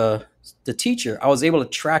Okay. the teacher. I was able to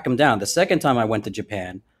track him down. The second time I went to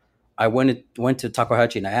Japan, I went to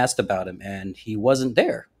Takohachi and I asked about him, and he wasn't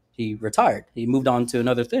there. He retired. He moved on to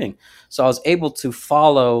another thing. So I was able to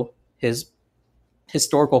follow his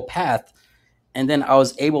historical path, and then I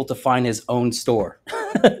was able to find his own store,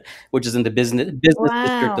 which is in the business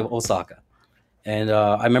district of Wow. Osaka. And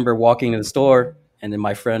I remember walking to the store, and then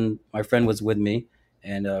my friend was with me,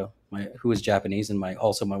 and who was Japanese, and one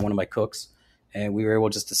of my cooks, and we were able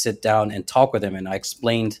just to sit down and talk with him, and I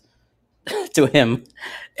explained to him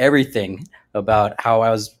everything about how I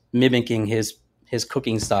was mimicking his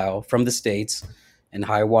cooking style from the States and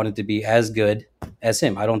how I wanted to be as good as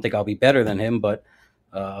him. I don't think I'll be better than him, but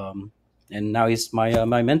and now he's my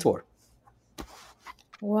mentor.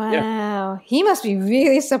 Yeah, Wow. He must be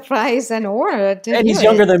really surprised and honored to and hear he's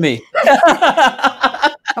younger it. than me.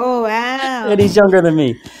 Oh, And wow. he's younger than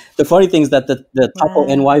me. The funny thing is that the Taco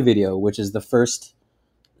Wow. NY video, which is the first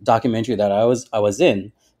documentary that I was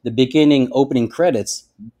in, the beginning opening credits,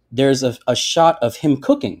 there's a shot of him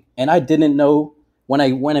cooking, and I didn't know when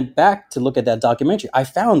I went back to look at that documentary. I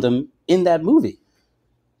found him in that movie,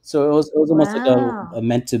 so it was almost like Wow. a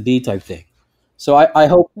meant to be type thing. So I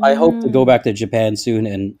hope to go Mm, back to Japan soon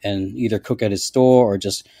and either cook at his store or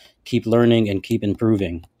just keep learning and keep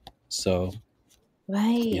improving. So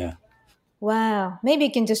right. yeah. Wow. Maybe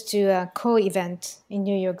you can just do a co-event in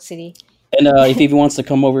New York City. And if he wants to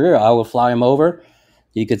come over here, I will fly him over.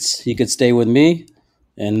 He could stay with me,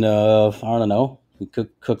 and I don't know, we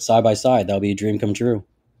cook side by side. That'll be a dream come true.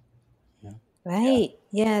 Yeah. Right.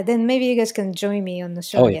 Yeah. Then maybe you guys can join me on the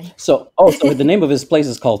show Oh yeah. again. So the name of his place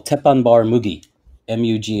is called Teppan Bar Mugi,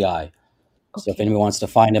 Mugi. So if Okay. anyone wants to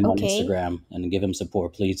find him on Okay. Instagram and give him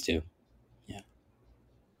support, please do. Yeah.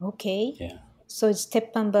 Okay. Yeah. So it's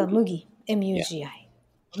Teppamba Mugi. Mugi. Yeah. M-U-G-I.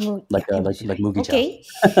 Yeah, Like M-U-G-I. Mugi-chan. Okay.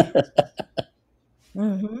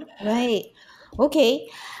 Right. Okay.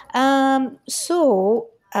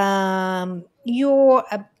 You're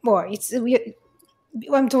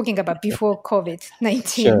well, I'm talking about before COVID-19,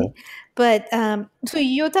 Sure. but so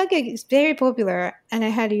your takoyaki is very popular, and I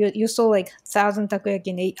had you sold like 1,000 takoyaki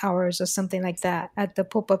in 8 hours or something like that at the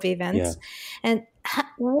pop-up Yeah. events. And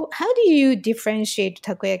how do you differentiate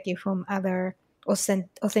takoyaki from other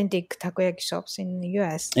authentic takoyaki shops in the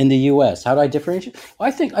US? In the U.S., how do I differentiate? Well,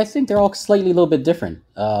 I think they're all slightly a little bit different.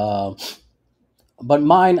 But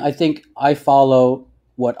mine, I think I follow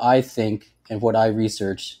what I think and what I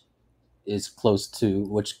research is close to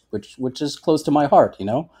which is close to my heart.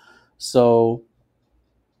 So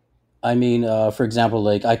I mean, for example,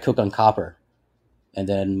 like I cook on copper, and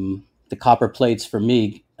then the copper plates for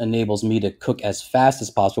me enables me to cook as fast as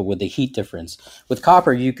possible with the heat difference. With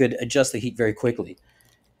copper, you could adjust the heat very quickly.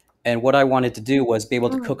 And what I wanted to do was be able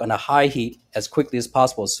to Mm, cook on a high heat as quickly as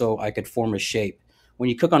possible so I could form a shape. When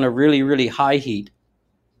you cook on a really, really high heat,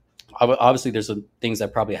 obviously there's some things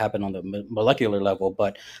that probably happen on the molecular level,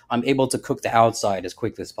 but I'm able to cook the outside as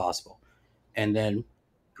quickly as possible. And then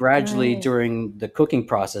gradually right. during the cooking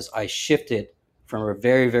process, I shift it from a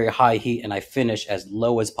very, very high heat and I finish as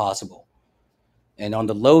low as possible. And on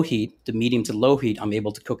the low heat, the medium to low heat, I'm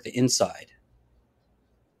able to cook the inside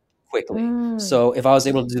quickly. Mm, So if I was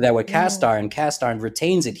able to do that with right. cast iron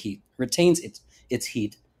retains its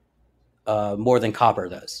heat more than copper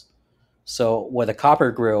does. So with a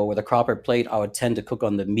copper grill, with a copper plate, I would tend to cook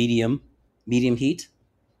on the medium heat,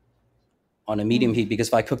 on a medium Mm, heat, because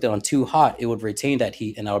if I cooked it on too hot, it would retain that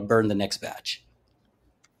heat and I would burn the next batch.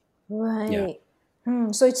 Yeah, right.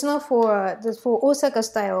 So it's not for Osaka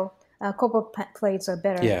style. Copper plates are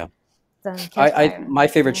better yeah. than cast I iron. my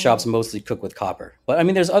favorite shops Right. mostly cook with copper, but I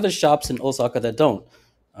mean, there's other shops in Osaka that don't.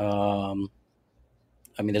 Um,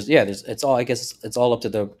 I mean, there's it's all I guess it's all up to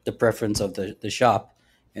the preference of the shop,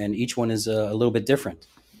 and each one is a little bit different.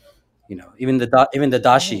 Even the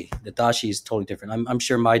Right. dashi is totally different. I'm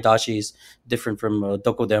sure my dashi is different from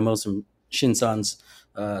Dokodemos, from Shinsan's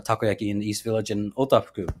takoyaki in the East Village and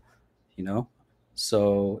Otafuku. you know.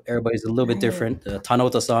 So everybody's a little bit Right. different.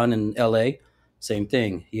 Tanota-san in LA, same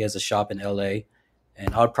thing. He has a shop in LA,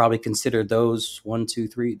 and I would probably consider those one, two,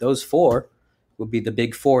 three, those four would be the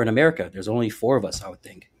big four in America. There's only four of us, I would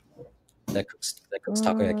think, that cooks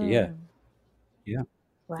takoyaki. Yeah, Mm, yeah,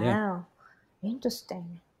 yeah. wow.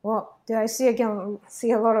 Interesting. Well, do I see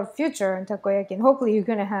a lot of future in takoyaki, and hopefully you're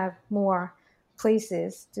gonna have more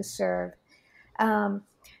places to serve. Um,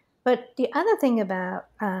 but the other thing about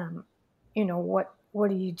what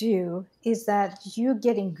do you do is that you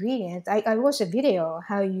get ingredients. I watched a video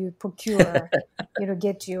how you procure,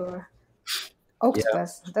 get your Yeah.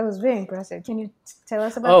 octopus. That was very impressive. Can you tell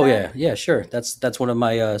us about Oh that? yeah, yeah, sure. That's one of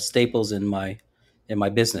my staples in my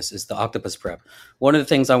business is the octopus prep. One of the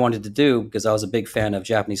things I wanted to do, because I was a big fan of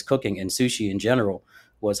Japanese cooking and sushi in general,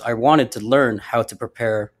 was I wanted to learn how to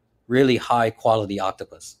prepare really high quality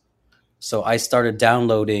octopus. So I started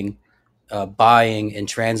downloading, buying, and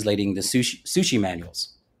translating the sushi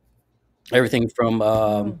manuals. Everything from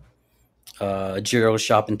Mm, Jiro's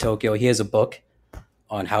shop in Tokyo. He has a book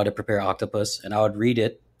on how to prepare octopus, and I would read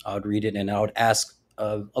it. And I would ask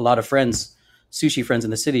a lot of friends, sushi friends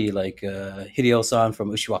in the city, like Hideo-san from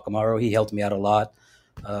Ushiwakamaru. He helped me out a lot.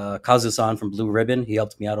 Kazu-san from Blue Ribbon. He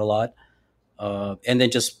helped me out a lot. and then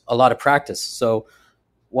just a lot of practice. So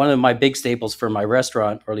one of my big staples for my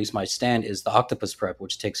restaurant, or at least my stand, is the octopus prep,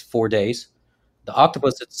 which takes 4 days. The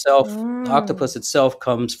octopus itself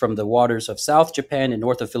comes from the waters of South Japan and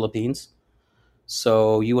north of Philippines.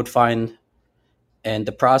 So you would find, and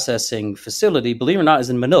the processing facility, believe it or not, is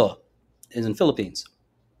in Manila, is in Philippines,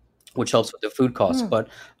 which helps with the food costs. But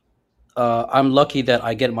I'm lucky that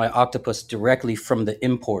I get my octopus directly from the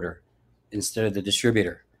importer instead of the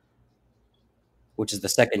distributor, which is the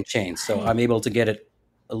second chain. So I'm able to get it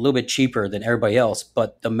a little bit cheaper than everybody else,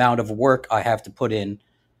 but the amount of work I have to put in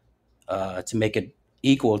to make it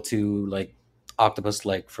equal to like octopus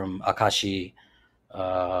like from Akashi,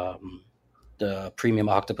 the premium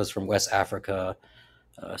octopus from West Africa,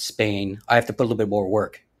 Spain. I have to put a little bit more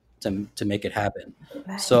work to make it happen.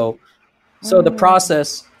 So the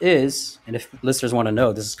process is, and if listeners want to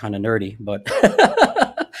know, this is kind of nerdy, but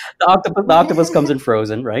the octopus comes in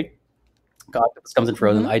frozen, right? The octopus comes in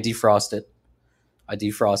frozen. I defrost it. At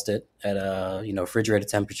a refrigerated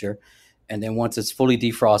temperature, and then once it's fully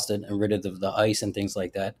defrosted and rid of the ice and things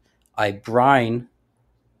like that, I brine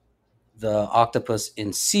the octopus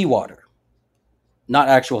in seawater, not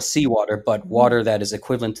actual seawater, but water that is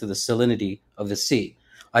equivalent to the salinity of the sea.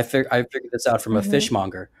 I figured this out from a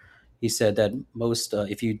fishmonger. He said that most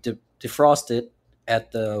if you defrost it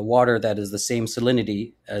at the water that is the same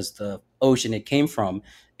salinity as the ocean it came from,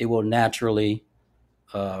 it will naturally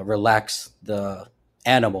relax the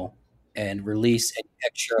animal and release any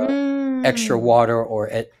extra water or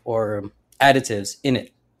additives in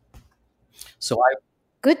it. So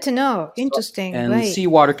Good to know. Interesting. and Right.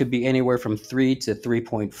 seawater could be anywhere from 3 to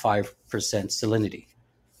 3.5% salinity.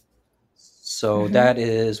 So that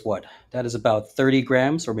is what? That is about 30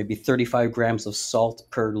 grams or maybe 35 grams of salt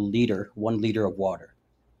per liter, 1 liter of water.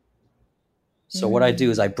 So what I do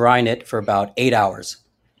is I brine it for about 8 hours.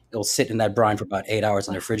 It'll sit in that brine for about 8 hours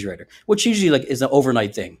in the refrigerator, which usually like is an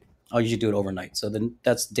overnight thing. I'll usually do it overnight. So then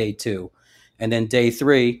that's day 2. And then day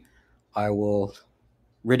 3, I will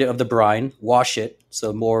rid it of the brine, wash it.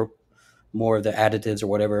 So more of the additives or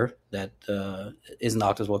whatever that isn't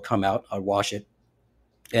octopus will come out. I'll wash it.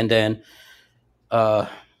 And then I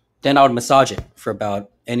would massage it for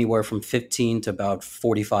about anywhere from 15 to about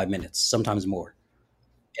 45 minutes, sometimes more.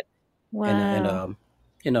 Wow.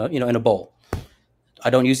 In a bowl. I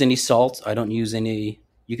don't use any salt. I don't use any.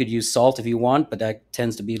 You could use salt if you want, but that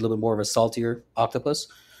tends to be a little bit more of a saltier octopus.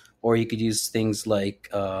 Or you could use things like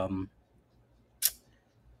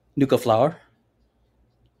nuka flour.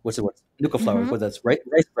 What's nuka flour? What that's rice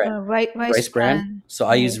bran. Rice Bran. So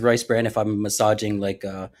I use rice bran if I'm massaging like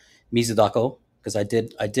mizudako, because I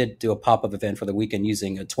did do a pop-up event for the weekend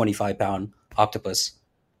using a 25-pound octopus.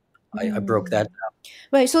 I broke that down.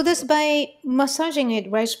 Right. So this by massaging it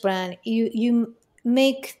rice bran, you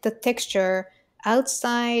make the texture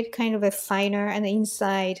outside kind of a finer and the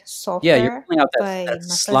inside softer. Yeah, you're pulling out by that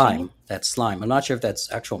massaging it? slime. I'm not sure if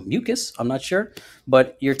that's actual mucus. I'm not sure,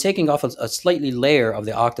 but you're taking off a slightly layer of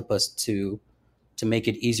the octopus to make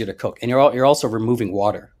it easier to cook, and you're also removing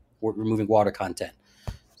water. We're removing water content.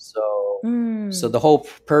 So the whole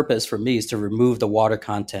purpose for me is to remove the water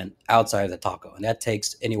content outside of the taco, and that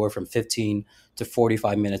takes anywhere from 15 to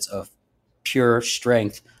 45 minutes of pure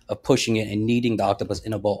strength of pushing it and kneading the octopus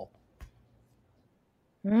in a bowl.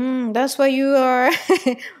 That's why you are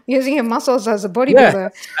using your muscles as a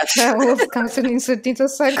bodybuilder. That will comes into the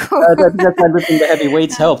cycle. That's why lifting the heavy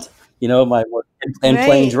weights helped. My work and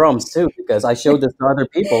playing Right. drums too, because I showed this to other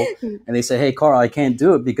people, and they say, "Hey, Carl, I can't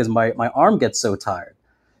do it because my arm gets so tired."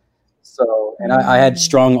 So, and I had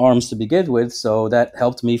strong arms to begin with, so that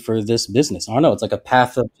helped me for this business. I don't know. It's like a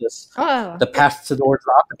path of just Oh, the path towards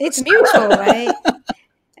the octopus. it's mutual, right?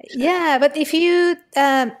 Yeah, but if you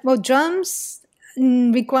drums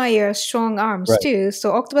require strong arms Right. too,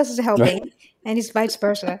 so octopus is helping, and it's vice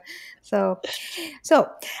versa. So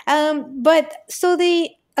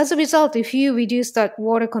as a result, if you reduce that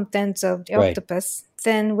water content of the Right. octopus,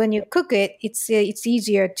 then when you cook it, it's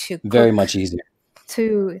easier to cook. Very much easier.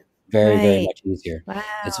 Very Right. much easier. Wow.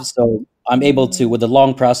 So I'm able to, with the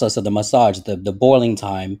long process of the massage, the boiling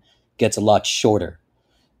time gets a lot shorter.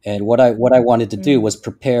 And what I wanted to do was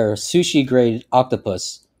prepare sushi grade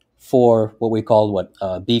octopus for what we call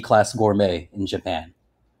B class gourmet in Japan.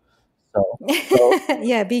 So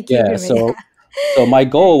Yeah, big yeah, so my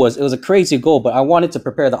goal was, it was a crazy goal, but I wanted to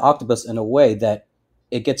prepare the octopus in a way that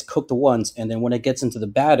it gets cooked once, and then when it gets into the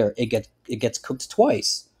batter, it gets cooked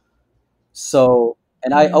twice. So,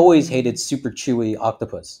 and I always hated super chewy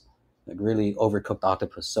octopus, like really overcooked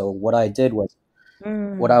octopus. So what I did was,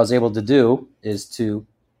 what I was able to do is to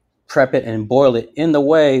prep it and boil it in the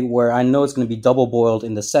way where I know it's going to be double boiled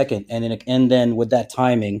in the second, and then with that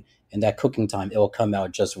timing and that cooking time, it will come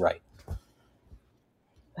out just right.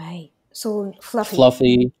 Right. So fluffy.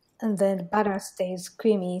 Fluffy. And then butter stays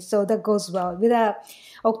creamy. So that goes well. Without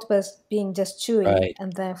octopus being just chewy Right.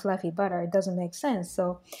 and then fluffy butter, it doesn't make sense.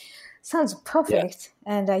 So sounds Yeah. perfect.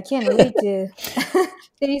 And I can't wait to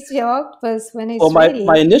taste your octopus when it's Well, ready.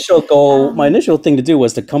 my initial goal, my Um, initial thing to do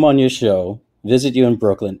was to come on your show, visit you in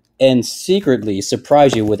Brooklyn, and secretly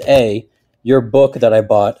surprise you with your book that I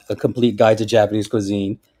bought, A Complete Guide to Japanese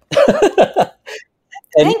Cuisine.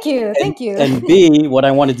 and Thank you. Thank you. and B, what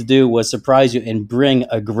I wanted to do was surprise you and bring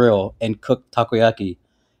a grill and cook takoyaki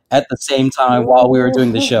at the same time while we were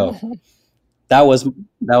doing the show. Ooh. That was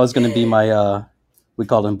going to be my we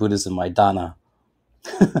call it in Buddhism my dana.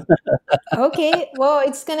 Okay. Well,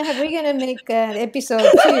 we're gonna make episode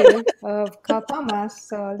 2 of Kalpama.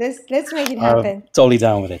 So let's make it happen. Totally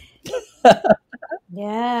down with it.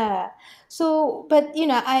 Yeah. So, but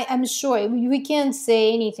I'm sure we can't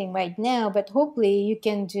say anything right now, but hopefully you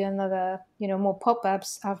can do another, more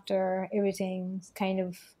pop-ups after everything's kind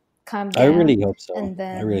of calmed I really down. hope so. And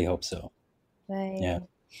I really then, hope so. Yeah.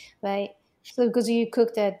 right. So, because you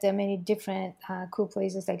cooked at many different cool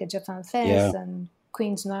places like a Japan Fest Yeah. and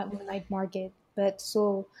Queen's Night Market. But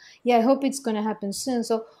so, yeah, I hope it's going to happen soon.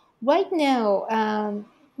 So, right now,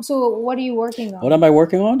 so what are you working What on? am I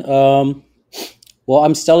working on? Well,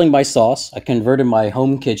 I'm selling my sauce. I converted my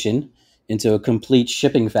home kitchen into a complete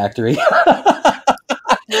shipping factory. Wow.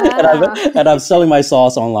 And I'm selling my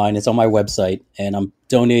sauce online. It's on my website, and I'm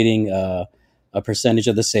donating a percentage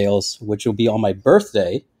of the sales, which will be on my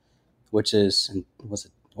birthday, which is a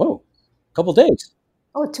couple days,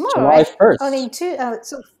 Oh, tomorrow, July right? 1st. Only two.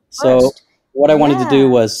 So So first. what I wanted to do Yeah.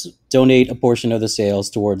 was donate a portion of the sales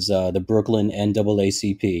towards the Brooklyn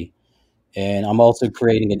NAACP, and I'm also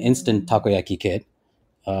creating an instant takoyaki kit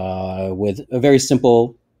with a very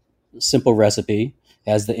simple recipe. It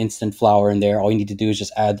has the instant flour in there. All you need to do is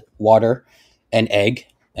just add water and egg,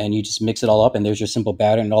 and you just mix it all up, and there's your simple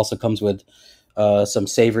batter. And it also comes with some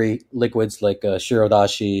savory liquids like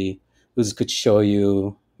shirodashi,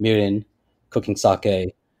 uzukutsushoyu, mirin, cooking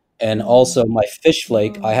sake, and also my fish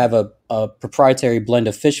flake. I have a proprietary blend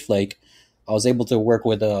of fish flake. I was able to work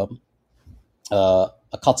with a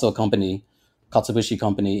katsubushi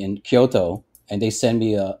company in Kyoto, and they send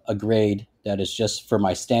me a grade that is just for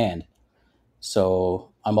my stand. So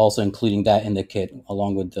I'm also including that in the kit,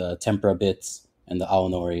 along with the tempura bits and the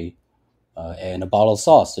aonori, and a bottle of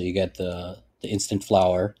sauce. So you get the instant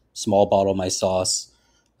flour, small bottle of my sauce,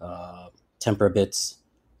 tempura bits,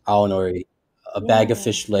 aonori, a bag of Yeah.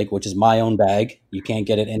 fish flake, which is my own bag. You can't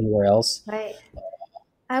get it anywhere else. Right.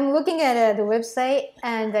 I'm looking at the website,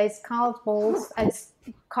 and it's called Balls. It's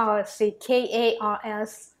called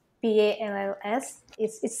KARSBALLS.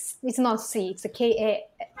 It's not C. It's a KA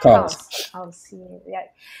Carls. I'll see. Yeah.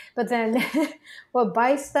 But then, well,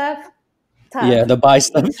 buy stuff. Tough. Yeah, the buy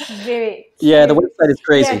stuff. It's very Yeah, the cute. website is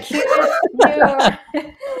crazy. Yeah, cute.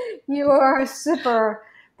 You're a super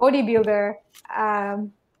bodybuilder.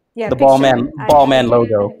 Yeah, The picture. ball man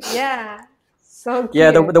logo. Yeah. So cute.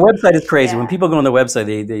 Yeah, the website is crazy. When Yeah. people go on the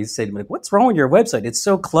website, they say to me, like, "What's wrong with your website? It's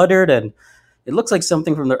so cluttered, and it looks like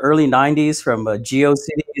something from the early '90s, from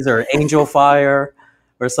GeoCities or Angel Fire,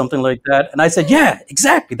 or something like that." And I said, "Yeah,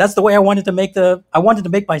 exactly. That's the way I wanted to make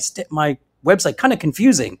my website kind of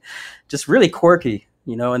confusing, just really quirky,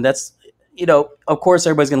 And that's, of course,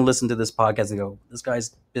 everybody's going to listen to this podcast and go, "This guy's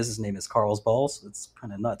business name is Carl's Balls." It's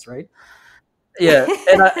kind of nuts, right? Yeah,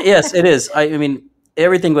 and yes, it is. I mean,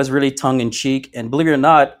 everything was really tongue in cheek, and believe it or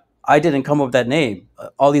not, I didn't come up with that name.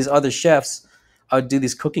 All these other chefs, I would do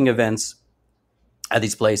these cooking events at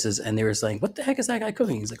these places, and they were saying, "What the heck is that guy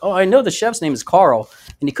cooking?" He's like, "Oh, I know the chef's name is Carl,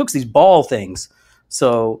 and he cooks these ball things.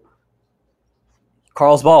 So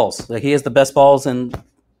Carl's balls, like he has the best balls in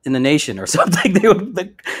the nation, or something."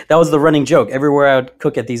 That was the running joke everywhere I would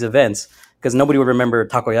cook at these events, because nobody would remember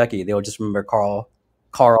takoyaki; they would just remember Carl,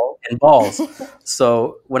 and balls.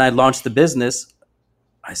 So when I launched the business,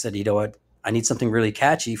 I said, "You know what? I need something really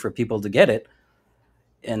catchy for people to get it,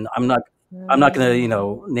 and I'm not going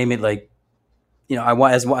to, name it like, I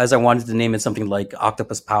want as I wanted to name it something like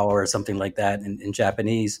Octopus Power or something like that in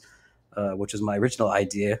Japanese, which was my original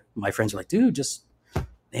idea. My friends were like, "Dude, just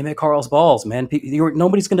name it Carl's Balls, man.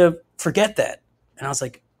 Nobody's going to forget that." And I was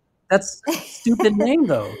like, "That's a stupid name,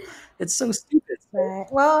 though. It's so stupid." Right.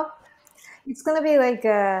 Well, it's gonna be like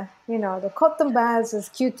the cotton buds as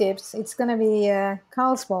Q-tips. It's gonna be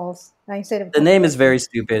Carl's balls instead of The name is takoyaki. very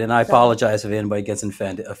stupid, and I So apologize if anybody gets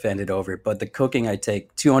offended over it. But the cooking I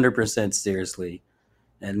take 200% seriously,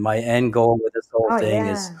 and my end goal with this whole oh thing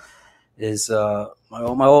is yeah. is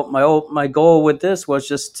my goal with this was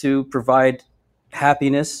just to provide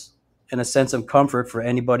happiness and a sense of comfort for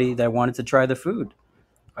anybody that wanted to try the food.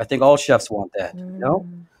 I think all chefs want that,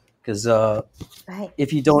 because Right.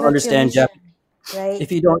 if you So don't that's your understand mission, Jap- right?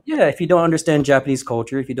 if you don't understand Japanese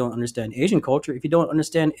culture, if you don't understand Asian culture, if you don't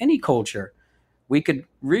understand any culture, we could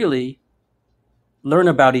really learn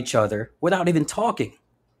about each other without even talking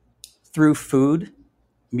through food,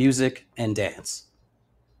 music, and dance,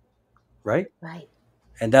 right? Right.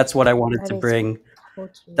 And that's what I wanted That to is bring. so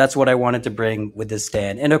true. That's what I wanted to bring with this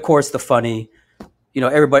stand, and of course the funny.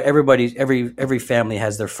 Every family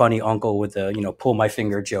has their funny uncle with the pull my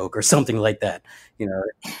finger joke or something like that.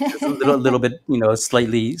 It's a little bit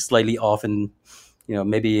slightly off, and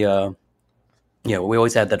maybe we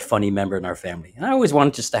always had that funny member in our family, and I always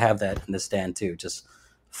wanted just to have that in the stand too. Just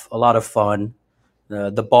a lot of fun.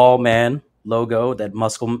 The ball man logo, that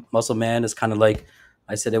muscle man, is kind of like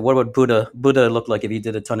I said. What would Buddha look like if he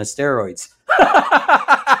did a ton of steroids?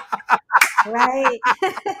 Right.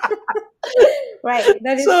 Right.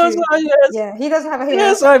 That is So, true. yes, Yeah, he doesn't have a hair.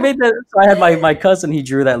 yeah. So I made that. So I had my cousin. He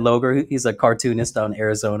drew that logo. He's a cartoonist down in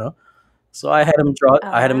Arizona. So I had him draw. Oh,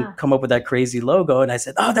 I had him wow. come up with that crazy logo, and I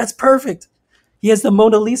said, "Oh, that's perfect." He has the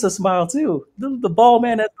Mona Lisa smile too. The ball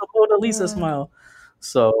man has the Mona Lisa smile.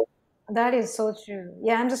 So That is so true.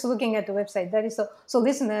 Yeah, I'm just looking at the website. That is so. So,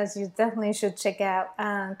 listeners, you definitely should check out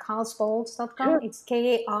carlsballs.com. yeah. It's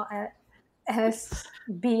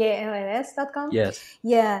KARSBALLS.com. Yes.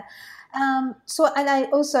 Yeah. So, and I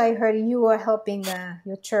heard you are helping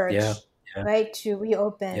your church, Yeah. Yeah. right, to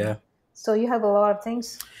reopen. Yeah. So you have a lot of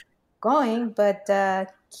things going, but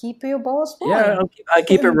keep your balls rolling. Yeah. I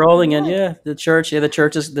keep it rolling, and the church. Yeah,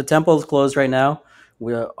 the temple is closed right now.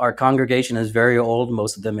 Our congregation is very old.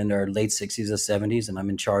 Most of them in their late 60s or 70s, and I'm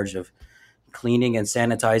in charge of cleaning and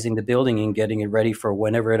sanitizing the building and getting it ready for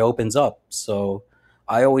whenever it opens up. So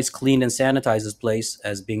I always clean and sanitize this place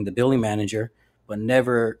as being the building manager, but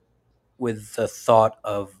never with the thought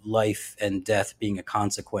of life and death being a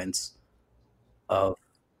consequence of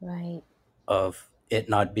Right. of it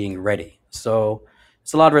not being ready. So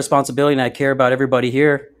it's a lot of responsibility, and I care about everybody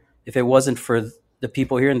here. If it wasn't for the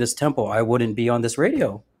people here in this temple, I wouldn't be on this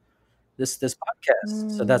radio, this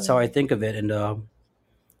podcast. So that's how I think of it, and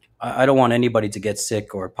I don't want anybody to get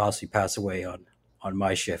sick or possibly pass away on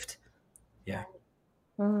my shift. Yeah.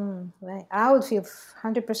 Right. I would feel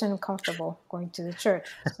 100% comfortable going to the church.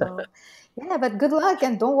 So, yeah, but good luck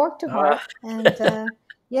and don't work too hard. And come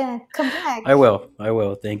back. I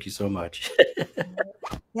will. Thank you so much.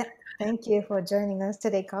 Yeah, thank you for joining us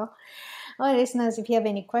today, Carl. All right, listeners, if you have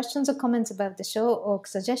any questions or comments about the show or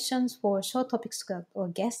suggestions for show topics or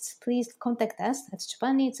guests, please contact us at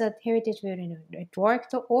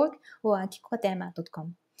japaneats@heritageradionetwork.org or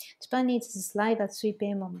akikokatayama.com. Japan Eats is live at 3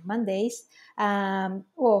 p.m. on Mondays.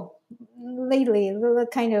 Lately,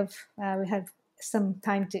 kind of we have some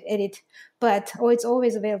time to edit, but it's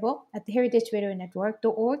always available at the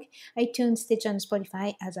heritageradionetwork.org, iTunes, Stitcher, and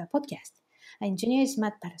Spotify as a podcast. Our engineer is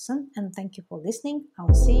Matt Patterson, and thank you for listening. I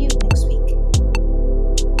will see you next week.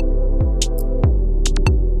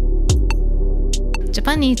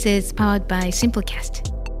 Japan Eats is powered by Simplecast.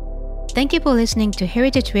 Thank you for listening to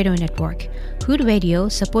Heritage Radio Network, food radio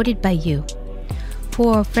supported by you.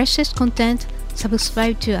 For freshest content,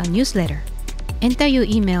 subscribe to our newsletter. Enter your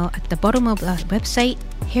email at the bottom of our website,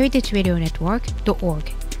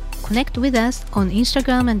 heritageradionetwork.org. Connect with us on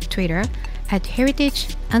Instagram and Twitter at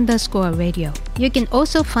heritage_radio. You can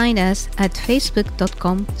also find us at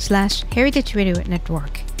facebook.com/Heritage Radio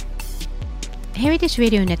Network. Heritage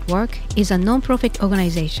Radio Network is a non-profit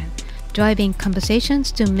organization driving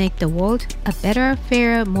conversations to make the world a better,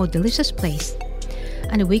 fairer, more delicious place.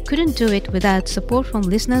 And we couldn't do it without support from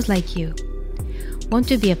listeners like you. Want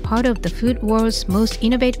to be a part of the food world's most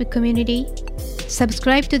innovative community?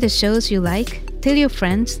 Subscribe to the shows you like, tell your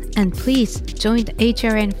friends, and please join the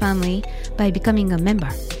HRN family by becoming a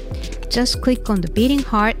member. Just click on the beating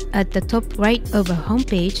heart at the top right of our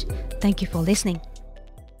homepage. Thank you for listening.